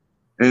after.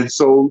 And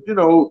so,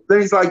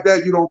 things like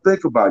that you don't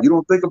think about. You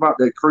don't think about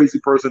that crazy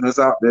person that's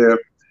out there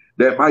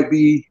that might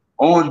be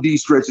on D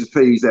Stretch's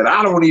page that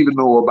I don't even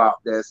know about,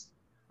 that's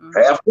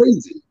half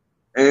crazy.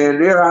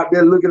 And they're out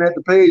there looking at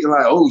the page and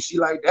like, oh, she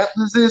like that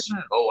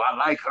position? Oh, I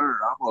like her.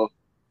 I'm a,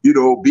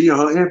 be in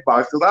her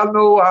inbox. Because I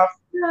know I've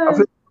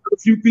had a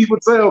few people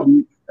tell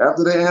me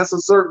after they answer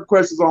certain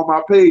questions on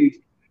my page,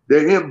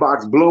 their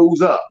inbox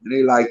blows up. And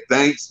they like,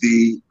 thanks,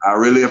 D. I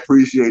really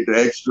appreciate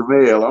the extra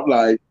mail. I'm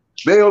like,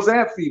 males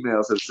and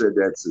females have said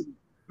that to me.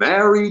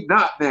 Married,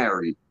 not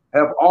married,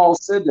 have all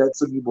said that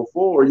to me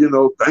before.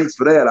 Thanks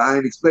for that. I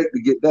ain't expect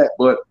to get that.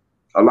 But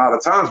a lot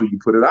of times when you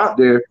put it out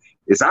there,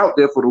 it's out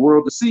there for the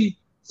world to see.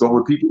 So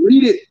when people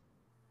read it,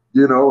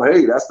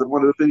 hey, that's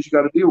one of the things you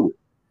got to deal with.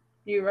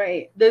 You're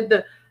right.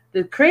 The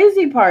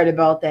crazy part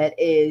about that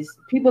is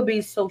people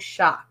be so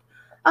shocked.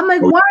 I'm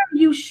like, why are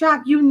you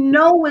shocked? You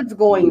know it's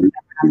going to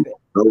happen.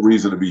 No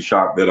reason to be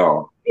shocked at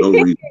all. No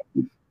reason.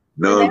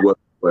 None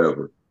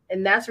whatsoever.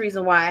 And that's the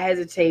reason why I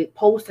hesitate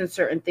posting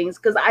certain things,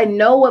 because I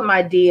know what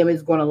my DM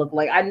is going to look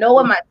like. I know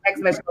what my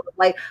text message will look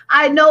like.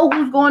 I know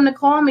who's going to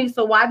call me.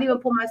 So why even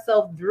put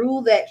myself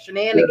through that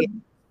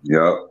shenanigans?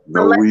 Yeah.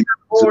 No reason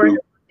to.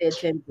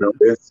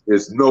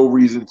 It's no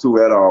reason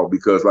to at all,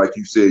 because like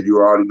you said, you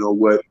already know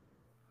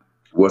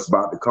what's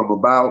about to come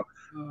about.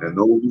 And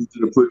no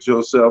reason to put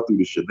yourself through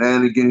the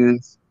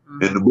shenanigans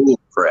and the bull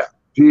crap.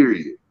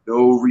 Period.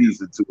 No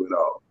reason to at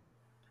all.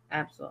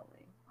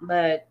 Absolutely.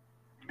 But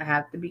I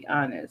have to be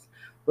honest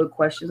with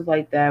questions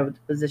like that, with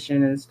the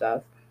position and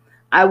stuff.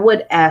 I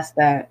would ask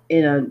that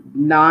in a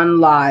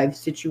non-live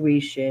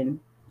situation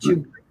to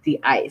break the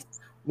ice.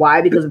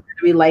 Why? Because whether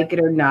we like it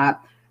or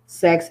not,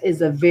 sex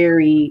is a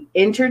very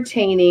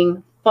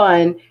entertaining,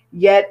 fun,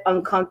 yet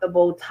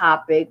uncomfortable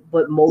topic,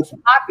 but most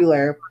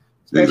popular,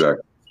 especially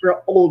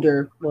for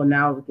older. Well,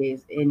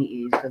 nowadays,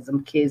 any age, because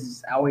some kids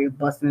is out here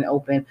busting it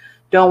open.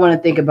 Don't want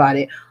to think about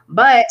it.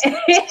 But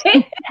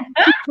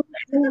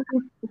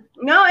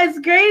no, it's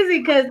crazy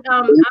because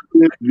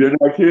you're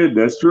not kidding.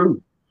 That's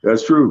true.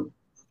 That's true.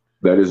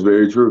 That is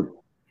very true.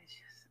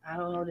 I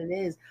don't know what it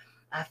is.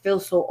 I feel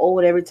so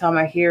old every time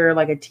I hear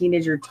like a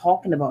teenager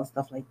talking about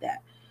stuff like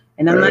that.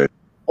 And I'm like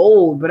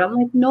old, but I'm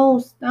like, no,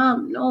 stop.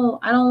 No,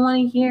 I don't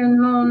want to hear.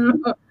 No.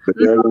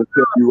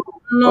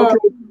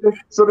 Okay,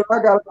 so then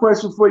I got a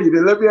question for you.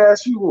 Then let me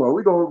ask you one.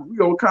 We're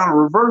gonna kind of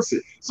reverse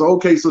it. So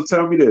okay, so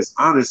tell me this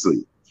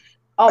honestly.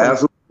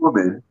 As a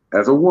woman,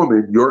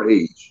 your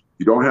age.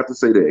 You don't have to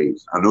say the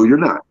age. I know you're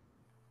not.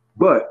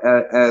 But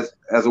as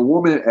a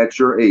woman at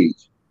your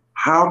age,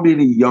 how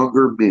many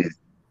younger men,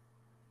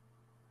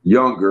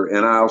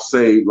 and I'll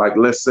say, like,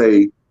 let's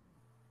say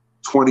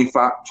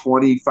 25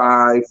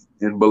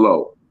 and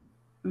below,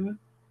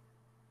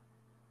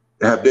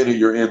 have been in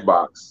your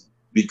inbox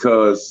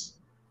because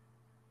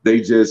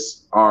they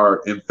just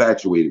are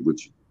infatuated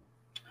with you?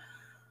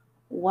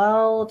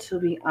 Well, to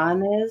be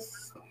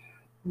honest,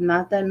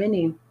 not that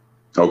many.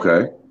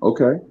 Okay.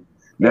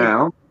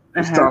 Now,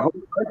 hold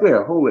it right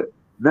there. Hold it.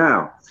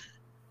 Now,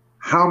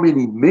 how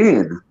many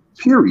men,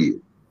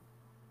 period,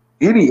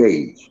 any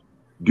age,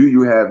 do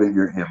you have in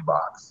your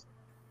inbox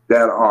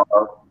that are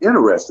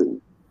interested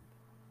in?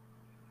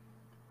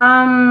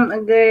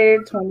 A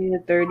good 20 to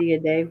 30 a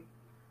day.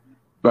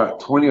 About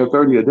 20 or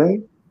 30 a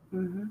day?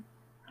 Mm-hmm.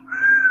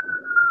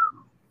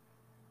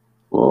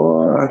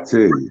 Boy, I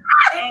tell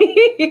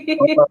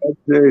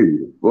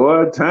you.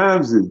 Boy,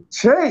 times have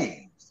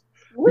changed.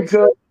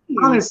 Because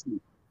honestly,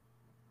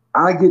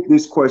 I get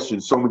this question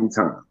so many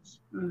times.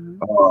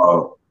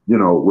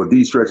 With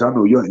D Stretch, I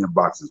know your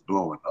inbox is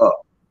blowing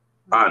up.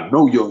 I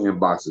know your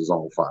inbox is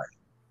on fire.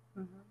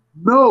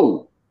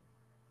 No,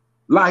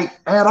 like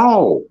at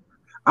all.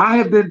 I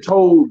have been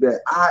told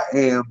that I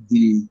am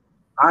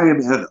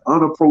an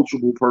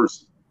unapproachable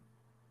person.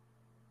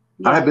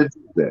 Yeah. I have been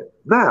told that.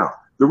 Now,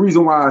 the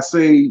reason why I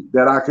say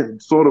that I can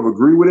sort of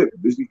agree with it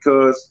is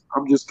because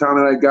I'm just kind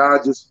of that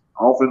guy just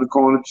off in the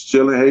corner, just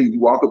chilling. Hey, you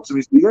walk up to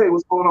me, speak, hey,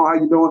 what's going on?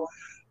 How you doing?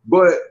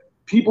 But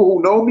people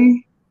who know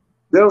me,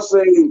 they'll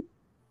say,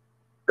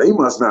 they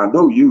must not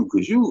know you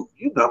because you're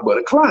nothing but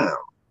a clown.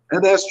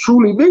 And that's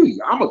truly me.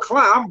 I'm a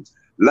clown.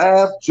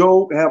 Laugh,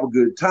 joke, have a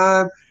good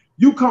time.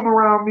 You come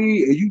around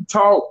me and you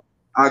talk,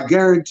 I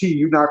guarantee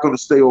you're not going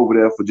to stay over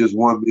there for just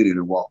 1 minute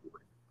and walk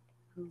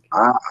away.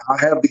 Okay. I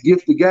have the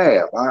gift of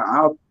gab.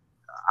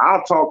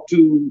 I'll talk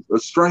to a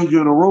stranger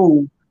in a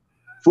room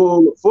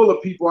full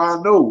of people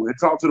I know and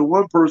talk to the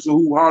one person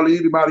who hardly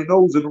anybody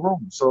knows in the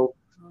room. So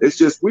it's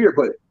just weird.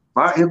 But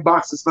my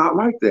inbox is not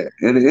like that.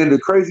 And the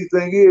crazy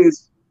thing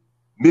is,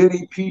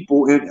 many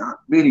people and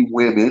many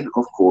women,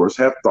 of course,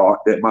 have thought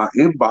that my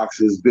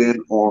inbox has been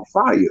on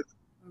fire.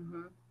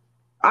 Mm-hmm.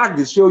 I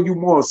can show you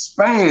more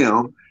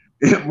spam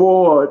and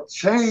more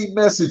chain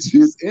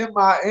messages in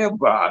my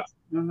inbox.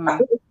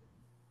 Mm-hmm.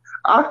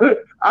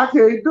 I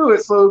can't do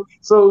it.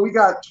 So we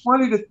got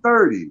 20 to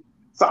 30.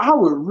 So I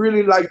would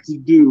really like to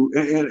do,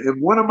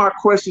 and one of my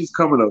questions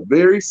coming up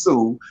very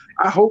soon.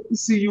 I hope to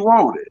see you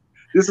on it.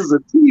 This is a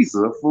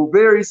teaser for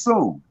very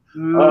soon.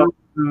 I'm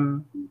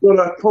going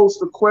to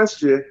post a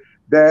question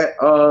that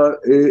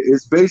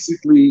is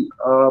basically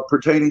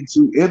pertaining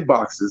to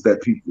inboxes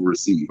that people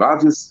receive. I'll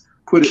just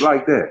put it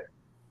like that.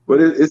 But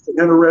it's an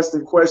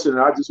interesting question,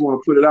 and I just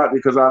want to put it out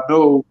there because I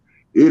know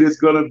it is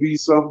going to be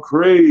some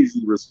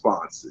crazy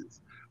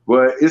responses.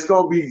 But it's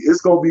going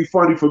to be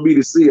funny for me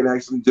to see and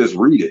actually just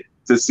read it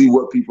to see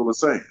what people are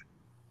saying.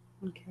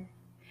 Okay.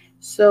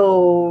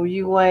 So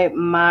you want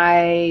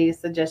my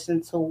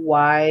suggestion to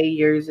why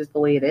yours is the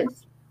way it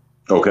is?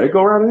 Okay,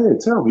 go right ahead.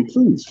 Tell me,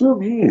 please. Fill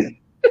me in.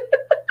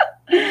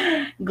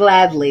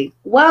 Gladly.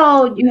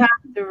 Well, you have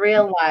to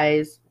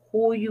realize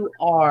who you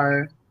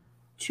are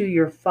to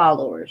your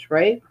followers,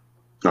 right?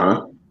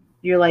 Uh-huh.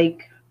 You're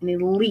like an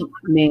elite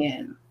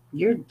man.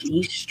 You're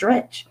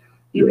D-Stretch.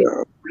 You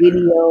are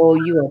radio,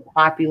 you are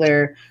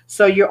popular.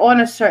 So you're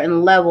on a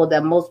certain level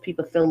that most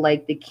people feel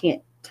like they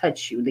can't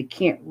touch you. They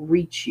can't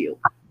reach you.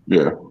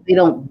 Yeah. They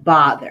don't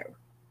bother.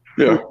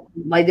 Yeah.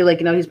 Like they're like,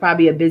 he's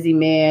probably a busy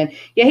man.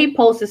 Yeah, he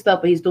posts his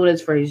stuff, but he's doing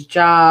this for his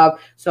job.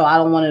 So I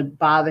don't want to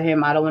bother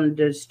him. I don't want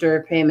to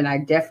disturb him. And I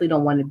definitely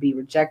don't want to be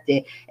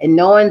rejected. And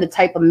knowing the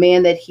type of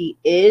man that he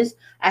is,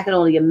 I can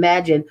only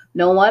imagine, you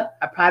know what?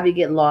 I probably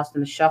get lost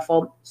in the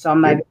shuffle. So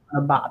I'm not even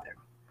going to bother.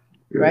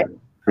 Yeah. Right?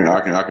 Yeah,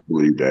 I can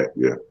believe that.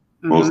 Yeah.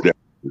 Mm-hmm. Most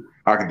definitely.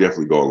 I can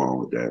definitely go along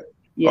with that.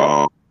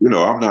 Yeah.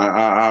 I'm not,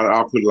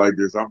 I'll put it like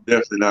this. I'm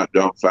definitely not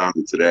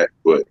dumbfounded to that,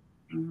 but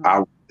I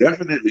would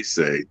definitely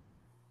say,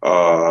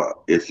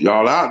 if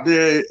y'all out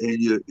there and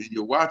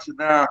you're watching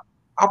now,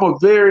 I'm a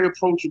very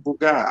approachable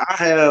guy.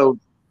 I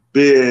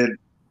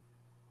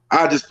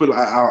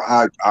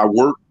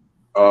work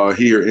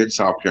here in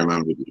South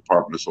Carolina with the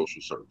Department of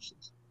Social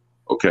Services.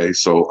 Okay,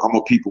 so I'm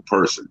a people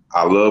person.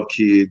 I love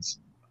kids.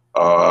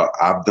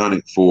 I've done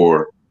it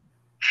for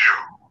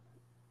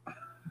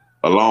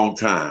a long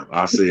time.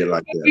 I'll say it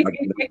like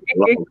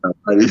that.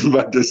 I was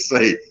about to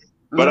say,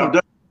 but I've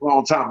done it for a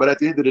long time. But at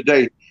the end of the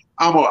day,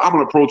 I'm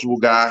an approachable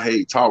guy.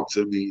 Hey, talk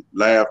to me,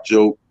 laugh,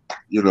 joke,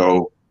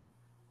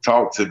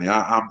 talk to me.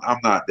 I'm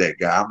not that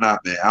guy. I'm not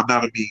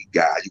a mean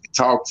guy. You can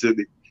talk to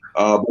me.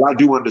 But I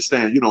do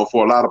understand,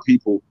 for a lot of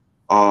people,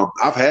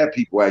 I've had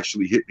people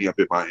actually hit me up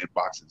in my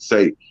inbox and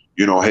say,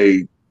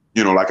 hey,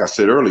 like I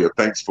said earlier,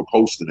 thanks for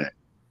posting that.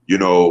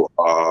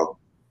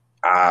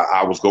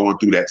 I was going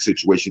through that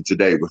situation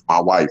today with my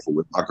wife or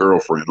with my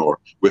girlfriend or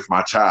with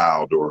my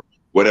child or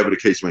whatever the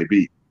case may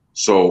be.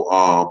 So,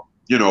 I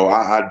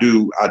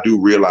do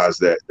realize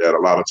that a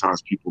lot of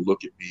times people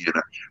look at me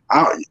and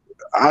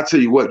I'll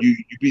tell you what, you'd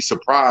be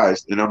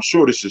surprised, and I'm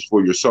sure this is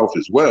for yourself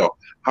as well,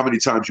 how many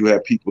times you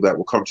have people that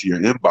will come to your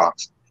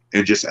inbox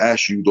and just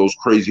ask you those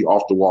crazy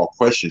off the wall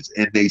questions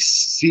and they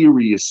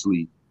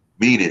seriously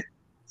mean it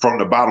from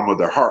the bottom of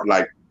their heart.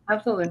 Like,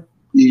 absolutely.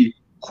 The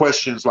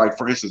questions, like,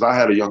 for instance, I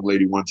had a young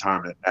lady one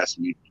time that asked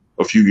me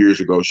a few years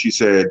ago, she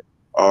said,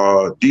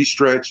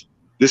 D-Stretch,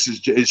 this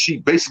is, and she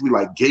basically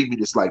like gave me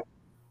this like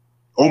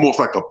almost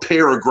like a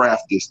paragraph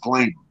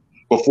disclaimer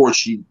before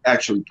she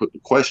actually put the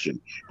question.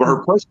 But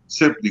her question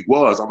simply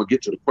was, I'm gonna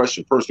get to the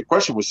question first. The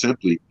question was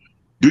simply,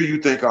 do you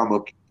think I'm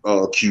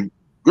a cute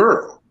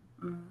girl?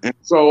 Mm-hmm. And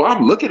so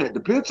I'm looking at the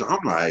picture,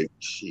 I'm like,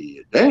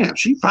 shit, damn,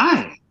 she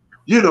fine,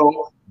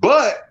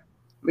 but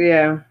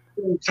yeah,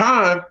 at the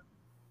time,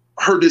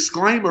 her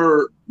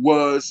disclaimer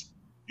was,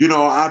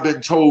 I've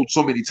been told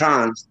so many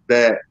times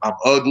that I'm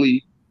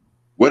ugly,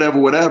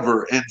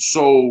 whatever. And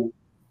so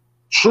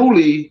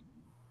truly,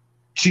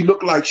 she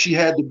looked like she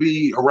had to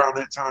be around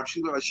that time.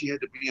 She looked like she had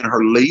to be in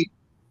her late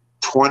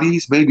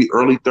 20s, maybe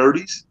early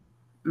 30s.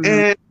 Mm-hmm.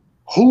 And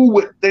who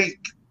would think,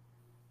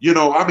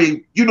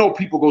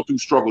 people go through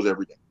struggles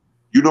every day.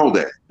 You know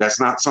that. That's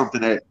not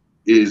something that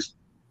is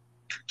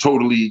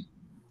totally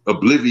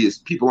oblivious.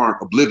 People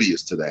aren't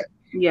oblivious to that.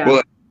 Yeah.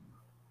 But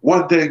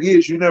one thing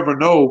is, you never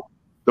know,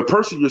 the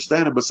person you're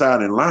standing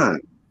beside in line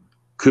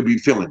could be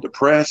feeling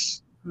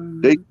depressed.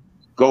 They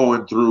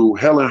going through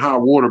hell and high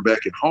water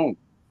back at home,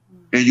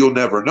 and you'll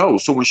never know.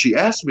 So when she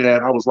asked me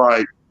that, I was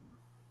like,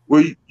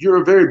 well,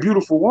 you're a very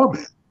beautiful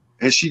woman.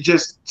 And she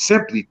just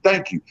simply,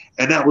 thank you.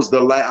 And that was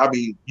I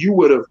mean, you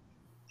would have,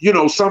 you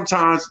know,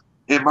 sometimes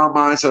in my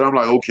mindset, I'm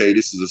like, okay,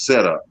 this is a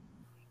setup.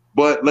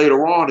 But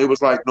later on, it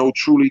was like, no,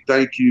 truly,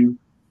 thank you.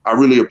 I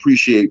really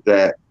appreciate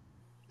that.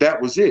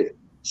 That was it.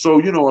 So,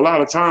 you know, a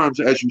lot of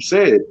times, as you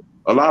said,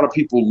 a lot of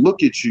people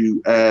look at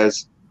you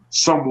as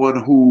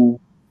someone who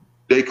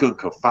they can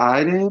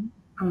confide in,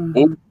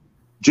 or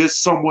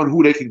just someone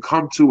who they can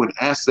come to and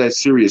ask that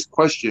serious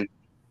question,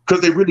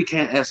 because they really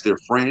can't ask their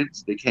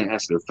friends. They can't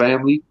ask their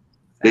family.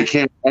 They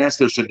can't ask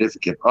their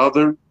significant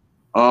other.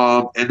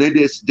 And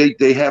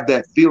they have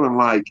that feeling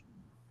like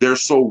they're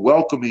so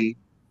welcoming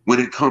when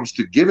it comes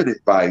to giving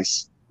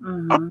advice.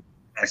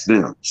 Ask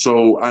them.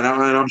 So, and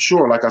I'm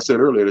sure, like I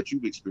said earlier, that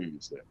you've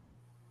experienced that.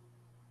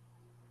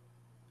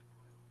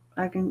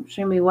 I can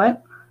show me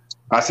what?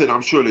 I said,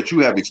 I'm sure that you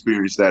have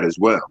experienced that as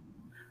well.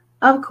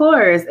 Of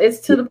course. It's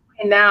to the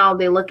point now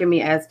they look at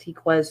me as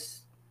TQuest,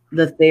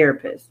 the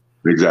therapist.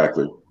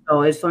 Exactly.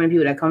 So it's so many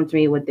people that come to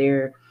me with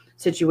their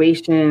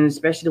situations,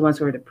 especially the ones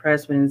who are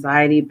depressed with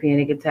anxiety,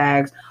 panic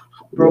attacks,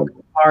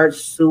 broken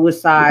hearts,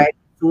 suicide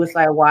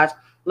watch.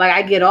 Like,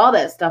 I get all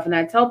that stuff, and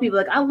I tell people,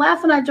 like, I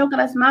laugh and I joke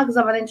and I smile because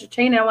I'm an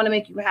entertainer. I want to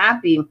make you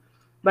happy,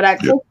 but I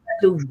take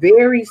that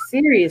very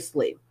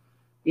seriously.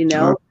 You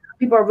know,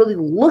 people are really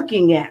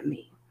looking at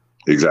me.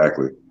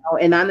 Exactly. You know?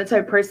 And I'm the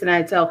type of person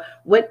I tell.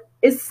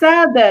 It's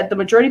sad that the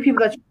majority of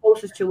people that you're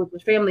closest to, with your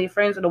family and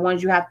friends, are the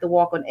ones you have to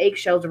walk on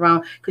eggshells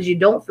around because you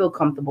don't feel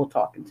comfortable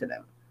talking to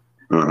them.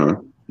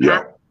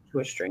 Not to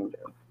a stranger.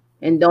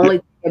 And the only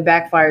thing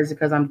that backfires is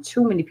because I'm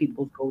too many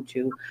people's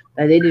go-to,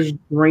 that they just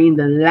drain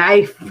the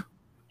life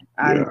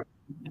out of me.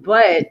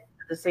 But at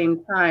the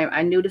same time,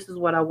 I knew this is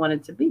what I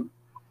wanted to be.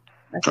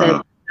 I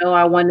said, no,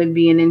 I want to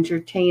be an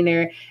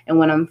entertainer. And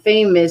when I'm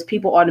famous,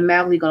 people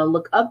automatically going to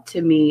look up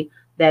to me,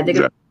 that they're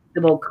going to be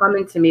comfortable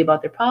coming to me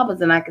about their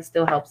problems, and I can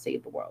still help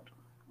save the world.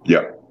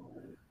 Yeah.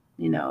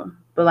 You know,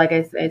 but like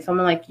I said,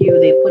 someone like you,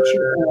 they put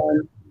you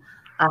on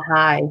a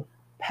high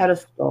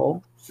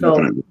pedestal.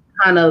 So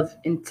kind of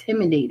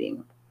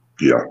intimidating.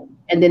 Yeah.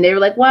 And then they were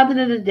like, well, at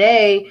the end of the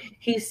day,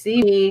 he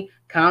see me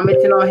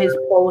commenting on his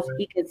post.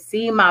 He could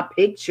see my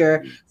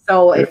picture.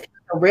 So if he's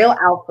a real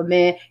alpha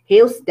man,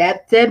 he'll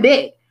step to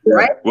me.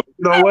 Right? Well,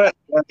 you know what?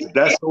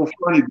 That's so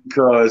funny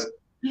because,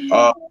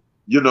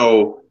 you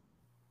know,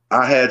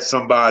 I had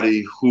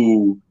somebody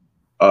who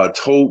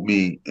told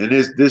me, and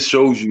this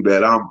shows you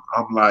that I'm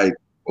like,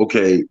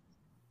 okay,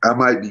 I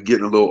might be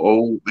getting a little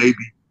old.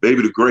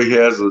 Maybe the gray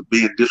hairs are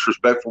being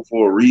disrespectful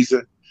for a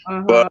reason.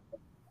 But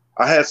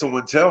I had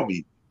someone tell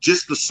me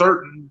just the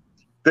certain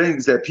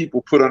things that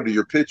people put under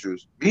your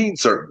pictures mean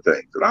certain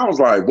things. And I was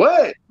like,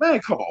 what? Man,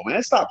 come on,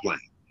 man, stop playing.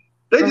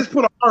 They just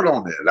put a heart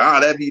on there.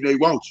 That means they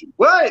want you.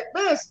 What?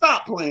 Man,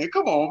 stop playing.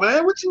 Come on,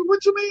 man. What you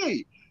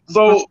mean?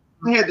 So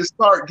I had to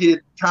start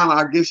getting kind of,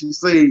 I guess you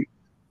say,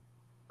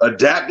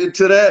 adapted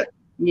to that.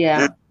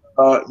 Yeah.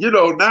 And, you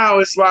know, now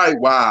it's like,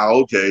 wow,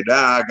 okay,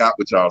 now I got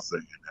what y'all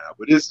saying now.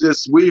 But it's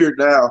just weird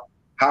now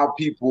how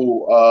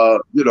people,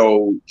 you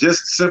know,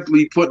 just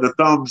simply putting a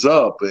thumbs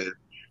up and,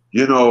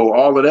 you know,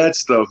 all of that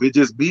stuff, it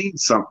just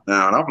means something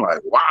now. And I'm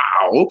like,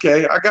 wow,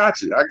 okay, I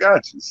got you.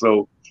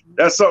 So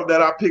that's something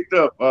that I picked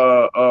up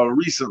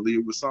recently.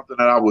 It was something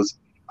that I was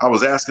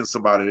asking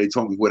somebody. They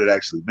told me what it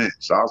actually meant.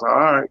 So I was like,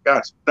 all right,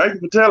 got you. Thank you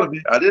for telling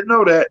me. I didn't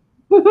know that.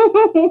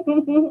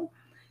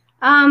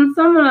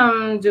 Some of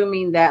them do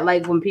mean that,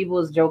 like when people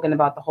is joking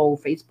about the whole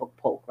Facebook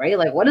poke, right?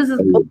 Like, what is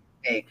this poke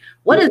thing?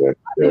 What is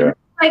like?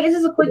 It's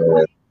just a quick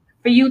way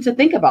for you to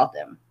think about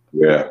them.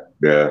 Yeah.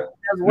 That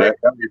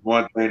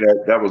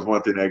was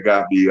one thing that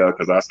got me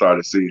because I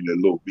started seeing the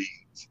little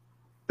memes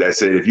that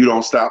said, if you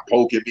don't stop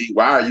poking me,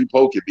 why are you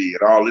poking me?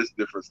 And all this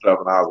different stuff.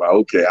 And I was like,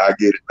 okay, I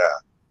get it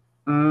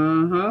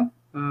now.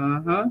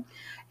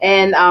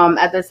 And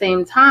at the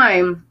same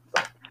time,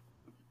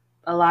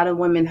 a lot of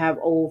women have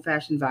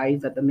old-fashioned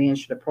values that the man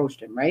should approach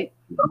them, right?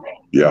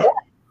 Yeah.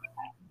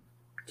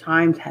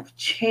 Times have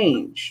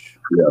changed.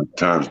 Yeah,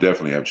 times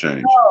definitely have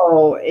changed.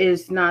 So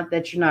it's not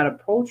that you're not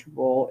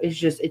approachable. It's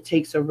just it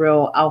takes a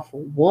real alpha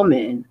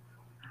woman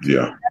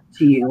to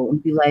you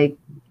and be like,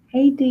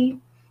 hey, D.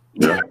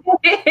 Yeah.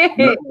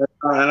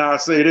 And I'll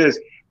say this.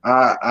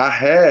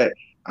 I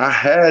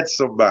had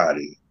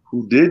somebody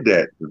who did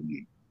that to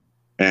me.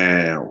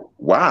 And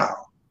wow.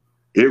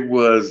 It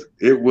was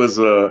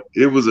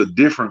a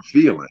different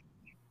feeling.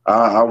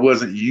 I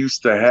wasn't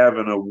used to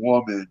having a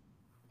woman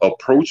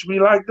approach me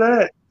like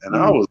that. And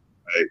I was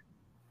like,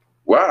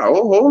 wow,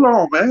 hold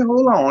on, man,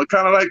 hold on.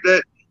 Kind of like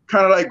that,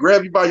 kind of like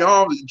grab you by your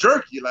arms and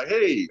jerk you, like,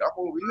 hey, I'm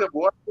over here,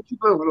 boy. What you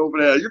doing over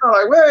there? You know,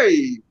 like,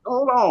 hey,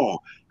 hold on.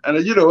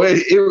 And you know,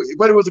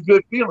 but it was a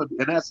good feeling.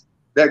 And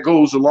that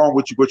goes along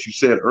with what you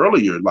said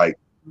earlier. Like,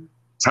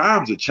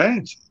 times are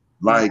changing.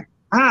 Like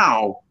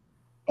now,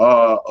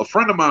 a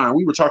friend of mine,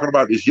 we were talking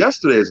about this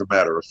yesterday, as a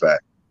matter of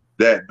fact.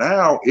 that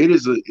now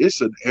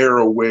it's an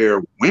era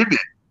where women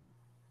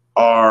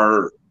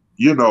are,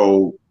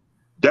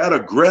 that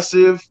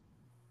aggressive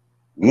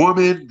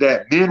woman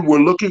that men were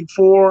looking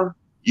for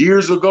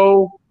years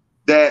ago,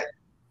 that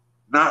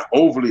not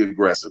overly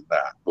aggressive now,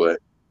 but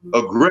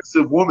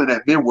aggressive woman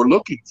that men were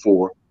looking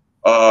for.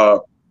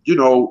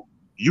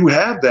 You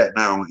have that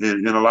now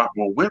in a lot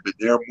more women.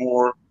 They're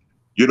more,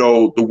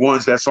 the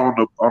ones that's on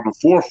the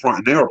forefront,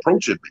 and they're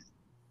approaching me.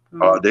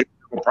 They have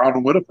no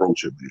problem with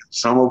approaching me.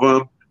 Some of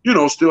them,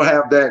 still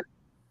have that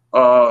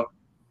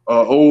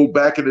old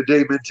back in the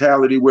day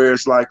mentality where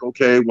it's like,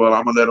 okay, well,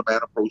 I'm gonna let a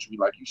man approach me,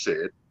 like you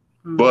said.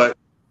 But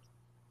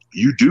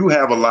you do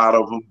have a lot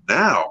of them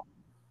now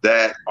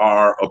that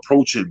are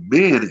approaching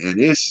men, and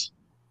it's,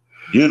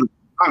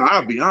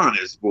 I'll be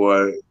honest,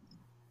 boy,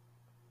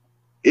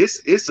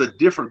 it's a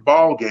different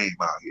ball game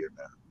out here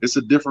now. It's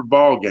a different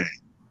ball game.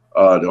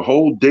 The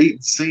whole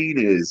dating scene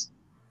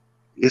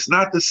it's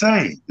not the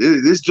same.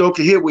 This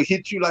joker here will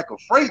hit you like a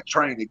freight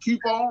train and keep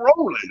on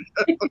rolling.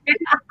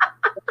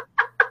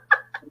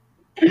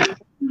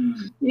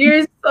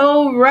 You're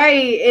so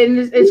right, and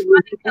it's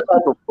funny.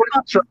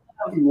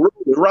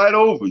 Right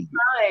over you.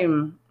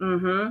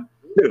 Mm-hmm.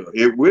 Yeah,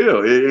 it will,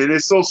 and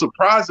it's so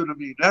surprising to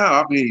me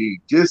now. I mean,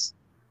 just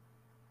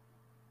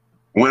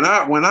when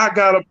I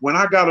got a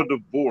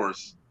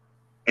divorce,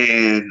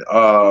 and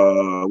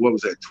what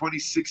was that,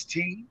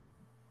 2016?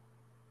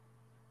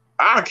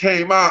 I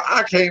came out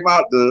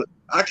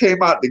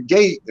the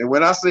gate, and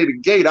when I say the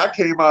gate, I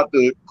came out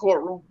the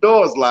courtroom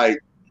doors like,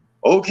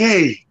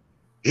 okay,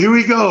 here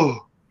we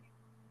go,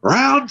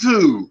 round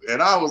 2,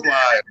 and I was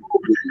like,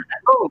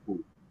 no,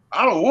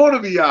 I don't want to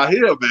be out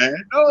here, man.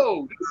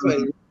 No, this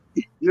ain't,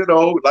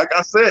 like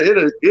I said,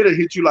 it'll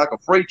hit you like a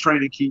freight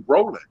train and keep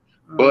rolling.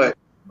 But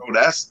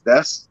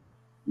that's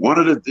one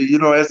of the,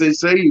 as they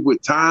say,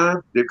 with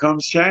time there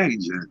comes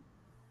change, and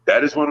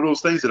that is one of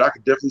those things that I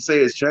could definitely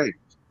say has changed.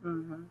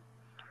 Mm-hmm.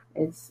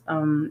 It's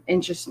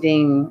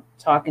interesting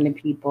talking to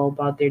people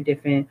about their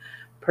different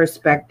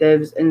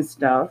perspectives and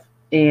stuff.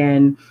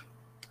 And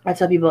I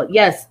tell people,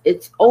 yes,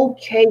 it's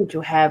okay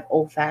to have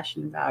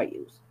old-fashioned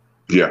values.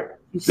 Yeah,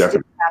 you still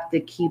have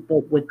to keep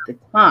up with the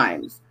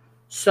times.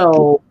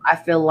 So I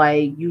feel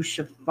like you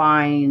should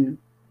find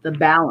the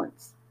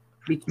balance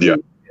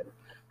between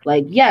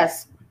like,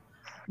 yes,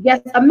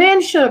 a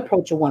man should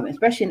approach a woman,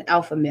 especially an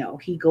alpha male.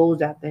 He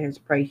goes after his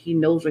prey. He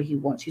knows what he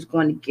wants. He's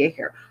going to get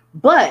here.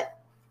 But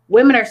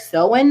women are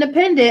so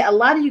independent. A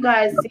lot of you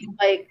guys seem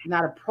like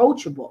not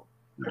approachable.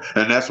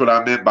 And that's what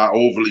I meant by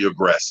overly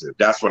aggressive.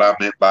 That's what I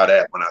meant by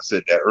that when I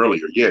said that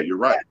earlier. Yeah, you're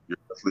right. You're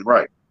definitely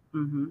right.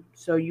 Mm-hmm.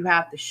 So you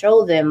have to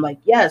show them, like,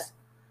 yes,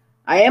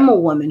 I am a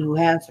woman who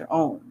has her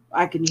own.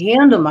 I can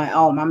handle my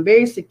own. I'm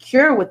very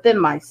secure within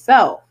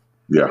myself.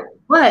 Yeah.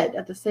 But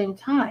at the same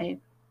time,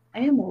 I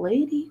am a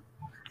lady.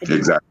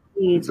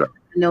 Exactly. I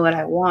know what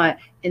I want,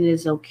 and it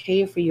is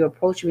okay for you to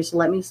approach me. So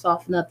let me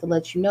soften up to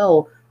let you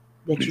know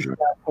that you should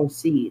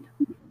proceed.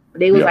 But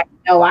they was like,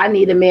 no, I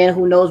need a man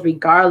who knows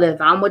regardless.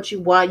 I'm what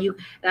you want. You,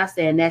 and I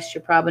said, and that's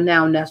your problem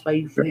now, and that's why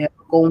you feel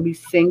going to be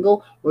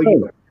single or you're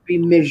going to be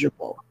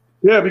miserable.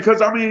 Yeah,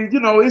 because I mean,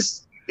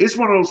 it's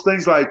one of those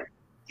things like,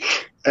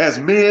 as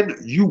men,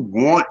 you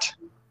want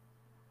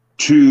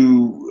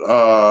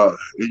to.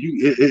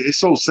 It's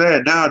so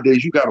sad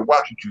nowadays. You got to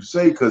watch what you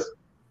say, because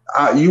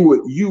I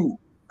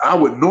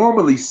would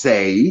normally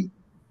say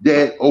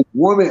that a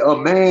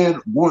man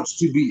wants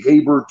to be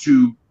able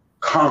to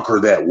conquer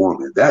that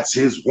woman. That's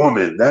his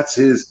woman. That's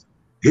his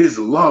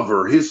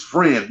lover, his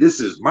friend.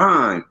 This is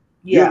mine.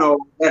 Yeah.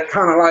 That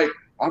kind of like,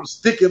 I'm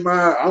sticking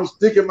my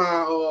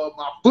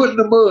foot in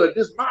the mud.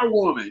 This is my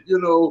woman,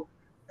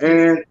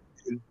 and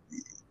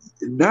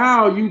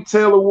now you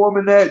tell a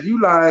woman that she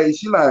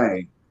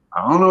like,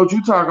 I don't know what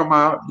you talking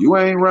about. You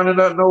ain't running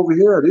nothing over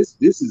here.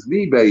 This is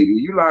me, baby.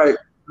 You like,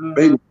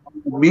 baby,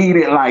 mean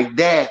it like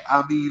that.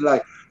 I mean,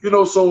 like,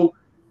 so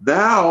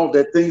now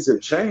that things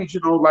have changed,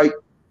 like,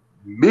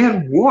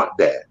 men want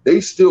that. They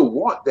still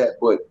want that.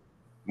 But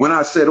when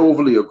I said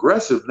overly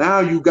aggressive, now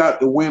you got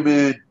the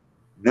women.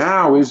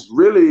 Now it's a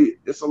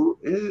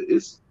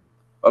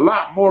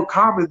lot more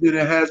common than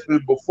it has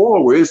been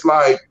before, where it's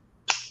like,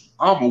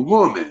 I'm a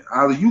woman.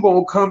 Either you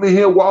gonna come in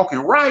here walking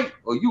right,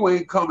 or you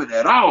ain't coming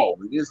at all.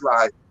 And it's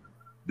like,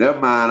 never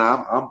mind.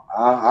 I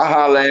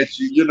holler at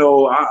you.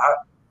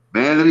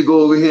 Man, let me go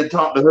over here and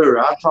talk to her.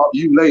 I'll talk to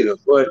you later.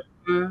 But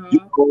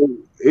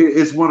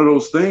it's one of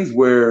those things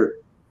where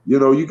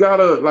you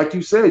gotta, like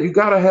you said, you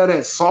gotta have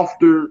that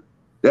softer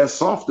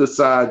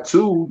side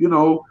too.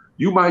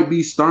 You might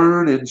be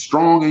stern and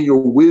strong in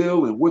your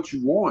will and what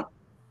you want,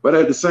 but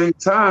at the same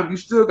time, you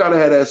still gotta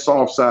have that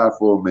soft side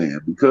for a man,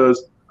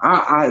 because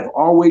I've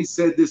always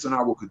said this, and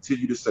I will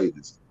continue to say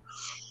this.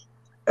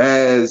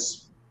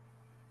 As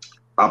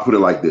I'll put it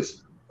like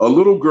this: a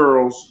little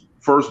girl's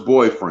first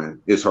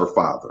boyfriend is her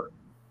father.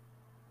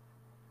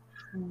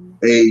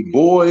 A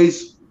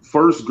boy's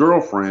first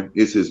girlfriend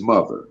is his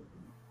mother.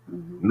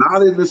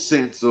 Not in the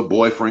sense of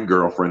boyfriend,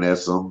 girlfriend,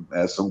 as some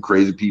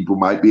crazy people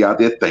might be out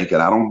there thinking.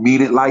 I don't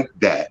mean it like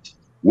that.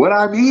 What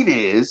I mean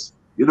is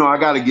I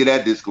got to get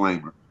that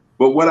disclaimer.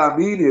 But what I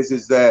mean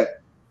is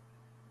that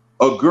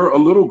a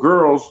little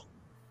girl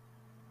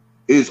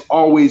is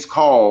always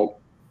called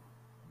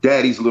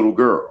daddy's little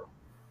girl.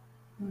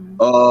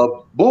 A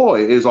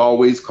boy is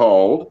always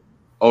called,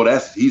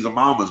 he's a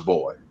mama's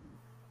boy.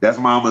 That's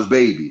mama's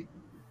baby,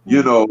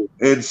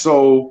 And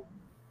so,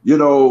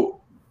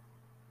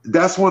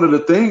 that's one of the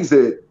things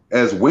that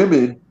as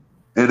women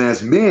and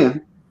as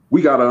men,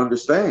 we got to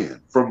understand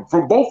from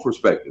both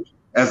perspectives.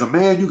 As a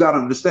man, you got to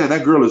understand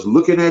that girl is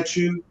looking at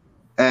you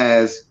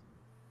as,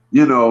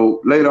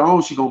 later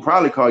on, she gonna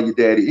probably call you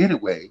daddy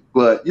anyway.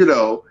 But as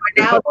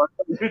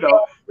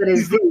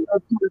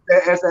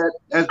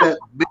that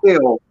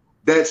male,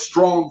 that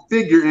strong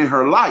figure in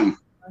her life.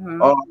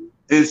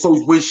 And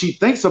so when she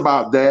thinks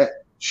about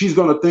that, she's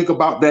gonna think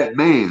about that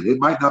man. It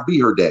might not be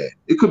her dad.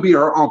 It could be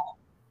her uncle.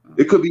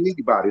 It could be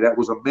anybody that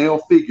was a male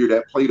figure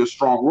that played a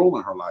strong role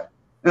in her life.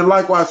 And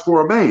likewise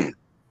for a man.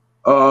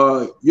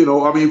 For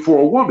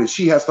a woman,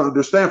 she has to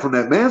understand from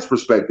that man's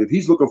perspective,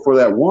 he's looking for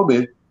that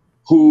woman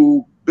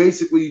who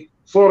basically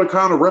sort of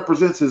kind of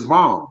represents his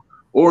mom,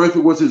 or if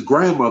it was his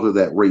grandmother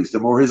that raised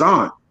him, or his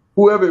aunt,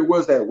 whoever it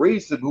was that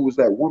raised him, who was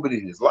that woman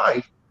in his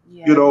life,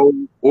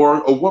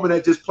 or a woman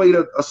that just played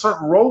a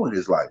certain role in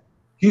his life.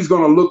 He's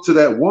going to look to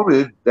that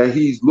woman that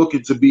he's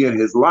looking to be in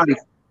his life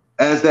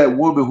as that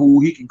woman who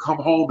he can come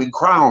home and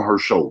cry on her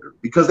shoulder,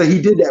 because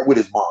he did that with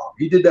his mom.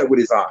 He did that with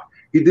his aunt.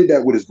 He did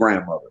that with his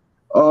grandmother.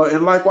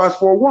 And likewise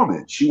for a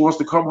woman, she wants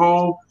to come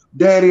home.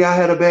 Daddy, I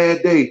had a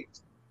bad day.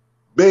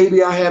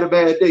 Baby, I had a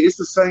bad day. It's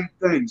the same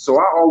thing. So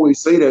I always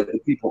say that to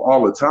people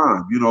all the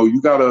time.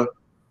 You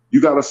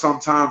gotta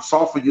sometimes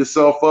soften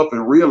yourself up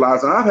and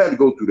realize, and I've had to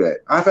go through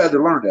that. I've had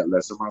to learn that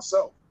lesson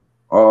myself,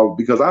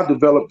 because I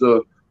developed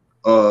a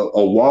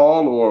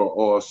wall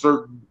or a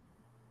certain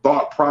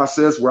thought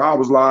process where I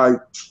was like,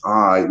 all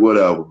right,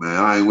 whatever, man.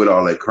 I ain't with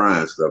all that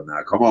crying stuff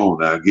now. Come on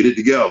now, get it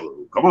together.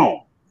 Come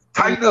on,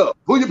 tighten up,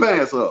 pull your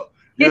pants up.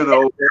 I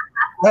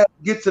had to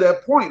get to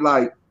that point,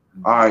 like,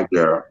 all right,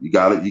 there, you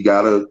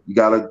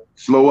gotta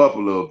slow up a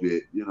little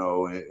bit,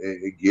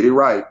 and get it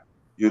right.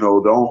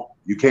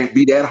 You can't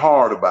be that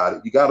hard about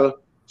it. You gotta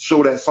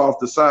show that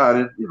softer side.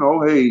 And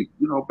hey,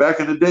 back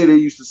in the day they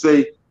used to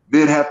say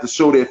men have to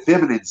show their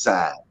feminine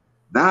side.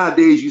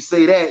 Nowadays you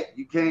say that,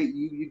 you can't.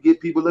 You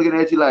get people looking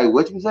at you like,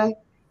 what you say?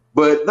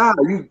 But now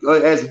you,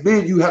 as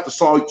men, you have to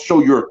show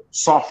your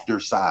softer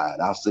side.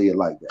 I'll say it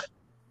like that.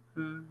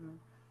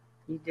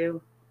 You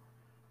do.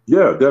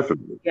 Yeah,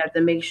 definitely. You have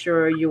to make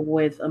sure you're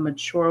with a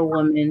mature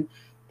woman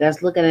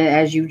that's looking at it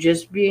as you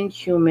just being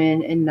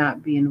human and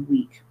not being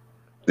weak.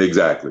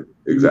 Exactly.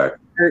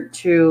 Hurt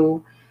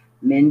too,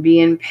 men be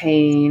in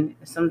pain.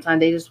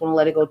 Sometimes they just want to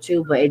let it go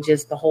too, but it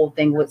just the whole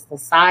thing with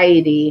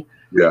society.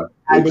 Yeah,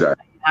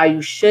 exactly. How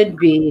you should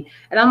be.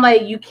 And I'm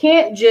like, you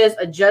can't just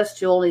adjust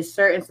to only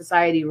certain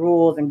society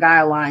rules and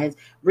guidelines,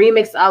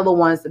 remix other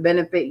ones to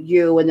benefit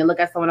you, and then look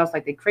at someone else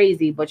like they're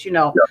crazy. But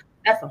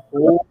that's a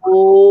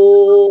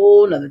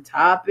whole another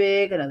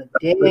topic, another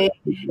day.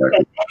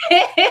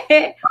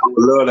 I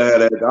would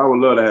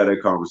love to have that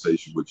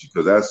conversation with you,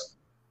 because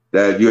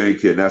you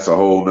ain't kidding. That's a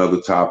whole nother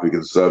topic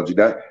and subject.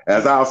 That,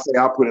 as I'll say,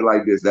 I'll put it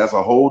like this: that's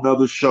a whole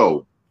nother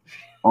show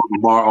on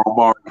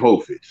Maury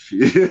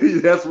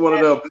Povich. That's one of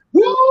them.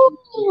 Woo!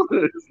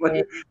 It's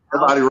like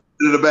somebody running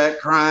in the back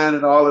crying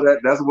and all of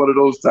that. That's one of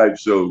those type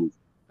shows.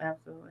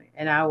 Absolutely,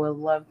 and I would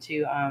love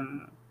to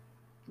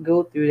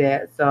go through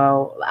that.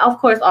 So, of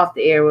course, off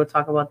the air, we'll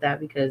talk about that,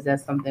 because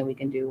that's something we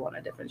can do on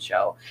a different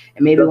show,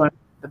 and maybe one of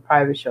the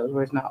private shows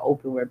where it's not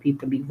open, where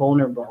people can be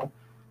vulnerable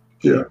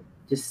to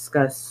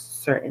discuss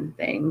certain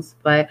things.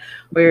 But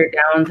we're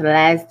down to the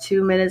last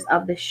 2 minutes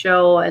of the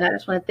show, and I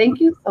just want to thank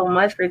you so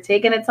much for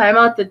taking the time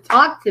out to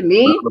talk to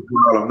me.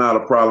 Not a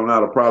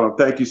problem.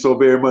 Thank you so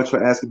very much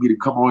for asking me to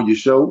come on your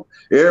show.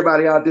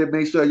 Everybody out there,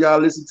 make sure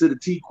y'all listen to the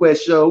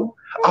T-Quest show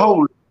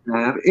all the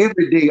time,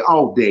 every day,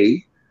 all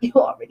day. You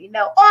already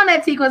know, on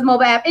that T-Quest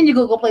mobile app, in your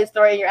Google Play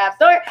Store, in your App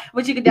Store,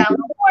 which you can download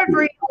for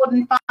free,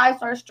 holding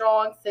 5-star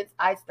strong since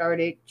I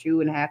started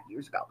 2.5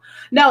 years ago.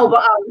 No,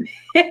 but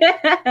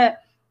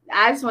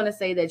I just want to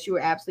say that you were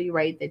absolutely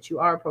right, that you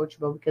are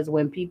approachable, because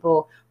when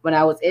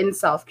I was in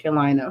South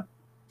Carolina,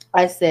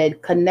 I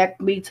said,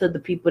 connect me to the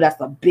people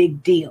that's a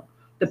big deal,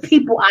 the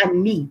people I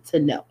need to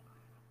know.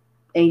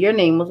 And your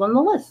name was on the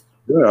list.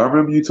 Yeah, I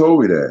remember you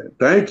told me that.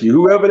 Thank you.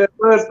 Whoever that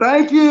was,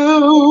 thank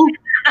you.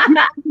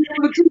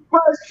 The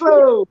T-Quest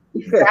show.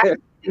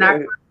 And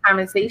our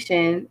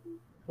conversation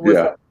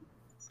was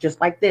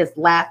just like this,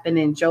 laughing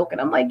and joking.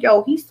 I'm like,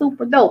 yo, he's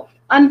super dope.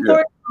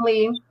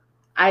 Unfortunately,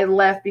 I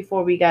left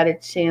before we got a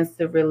chance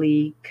to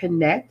really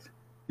connect.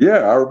 Yeah,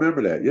 I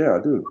remember that. Yeah,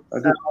 I do.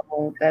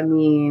 So that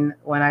means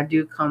when I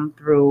do come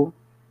through,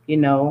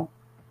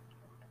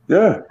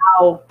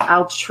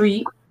 I'll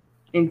treat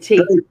and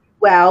take you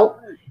out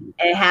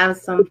and have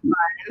some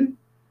fun.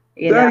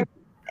 Thank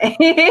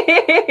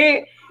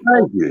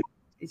you.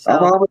 So,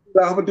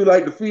 I'm gonna do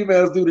like the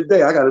females do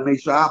today. I gotta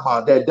make sure I'm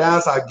on that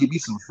down, so I can give me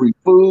some free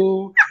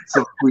food,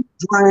 some free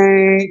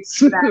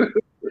drinks.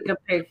 You can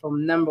pick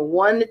from number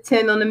 1 to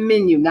 10 on the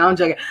menu. Now I'm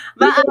joking.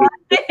 But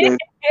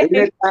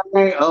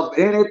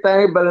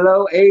anything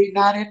below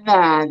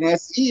 $8.99.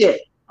 That's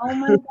it. oh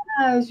my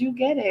gosh, you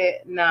get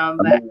it. No,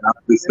 but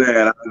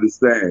I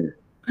understand.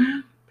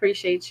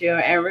 appreciate you.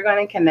 And we're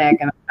going to connect,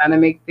 and I'm trying to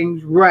make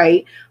things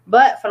right.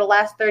 But for the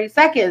last 30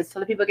 seconds, tell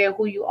the people again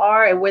who you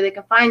are and where they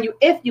can find you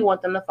if you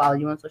want them to follow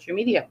you on social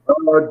media.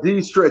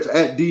 D-Stretch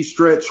at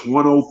D-Stretch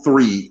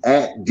 103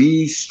 at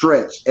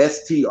D-Stretch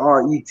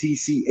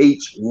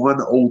STRETCH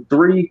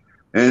 103.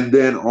 And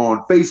then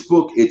on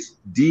Facebook, it's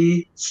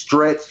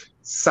D-Stretch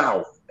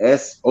South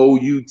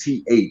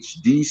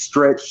SOUTH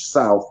D-Stretch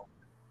South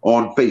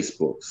on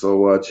Facebook.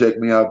 So check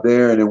me out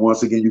there. And then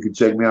once again, you can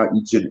check me out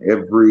each and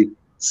every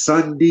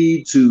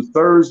Sunday to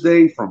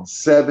Thursday from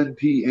 7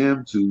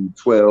 p.m. to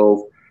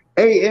 12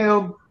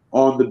 a.m.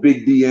 on the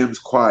Big DM's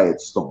Quiet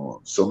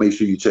Storm. So make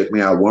sure you check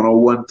me out,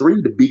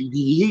 1013 The Big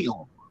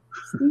DM.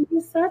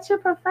 You're such a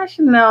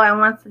professional. And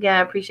once again,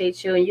 I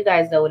appreciate you. And you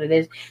guys know what it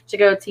is. It's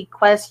your girl T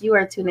Quest. You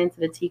are tuned into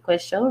the T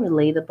Quest Show.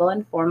 Relatable,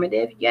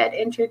 informative, yet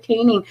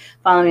entertaining.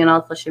 Follow me on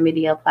all social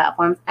media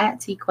platforms at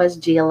T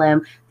Quest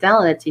GLM.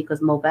 Download the T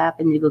Quest mobile app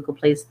in your Google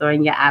Play Store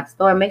and your App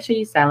Store. Make sure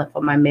you sign up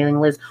for my mailing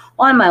list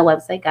on my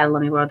website,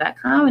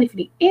 GodLoveMeWorld.com. And if you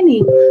need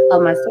any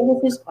of my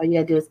services, all you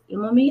gotta do is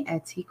email me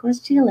at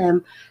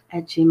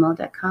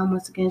tquestglm@gmail.com.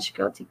 Once again, it's your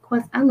girl T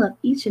Quest. I love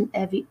each and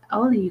every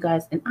all of you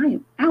guys, and I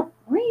am out.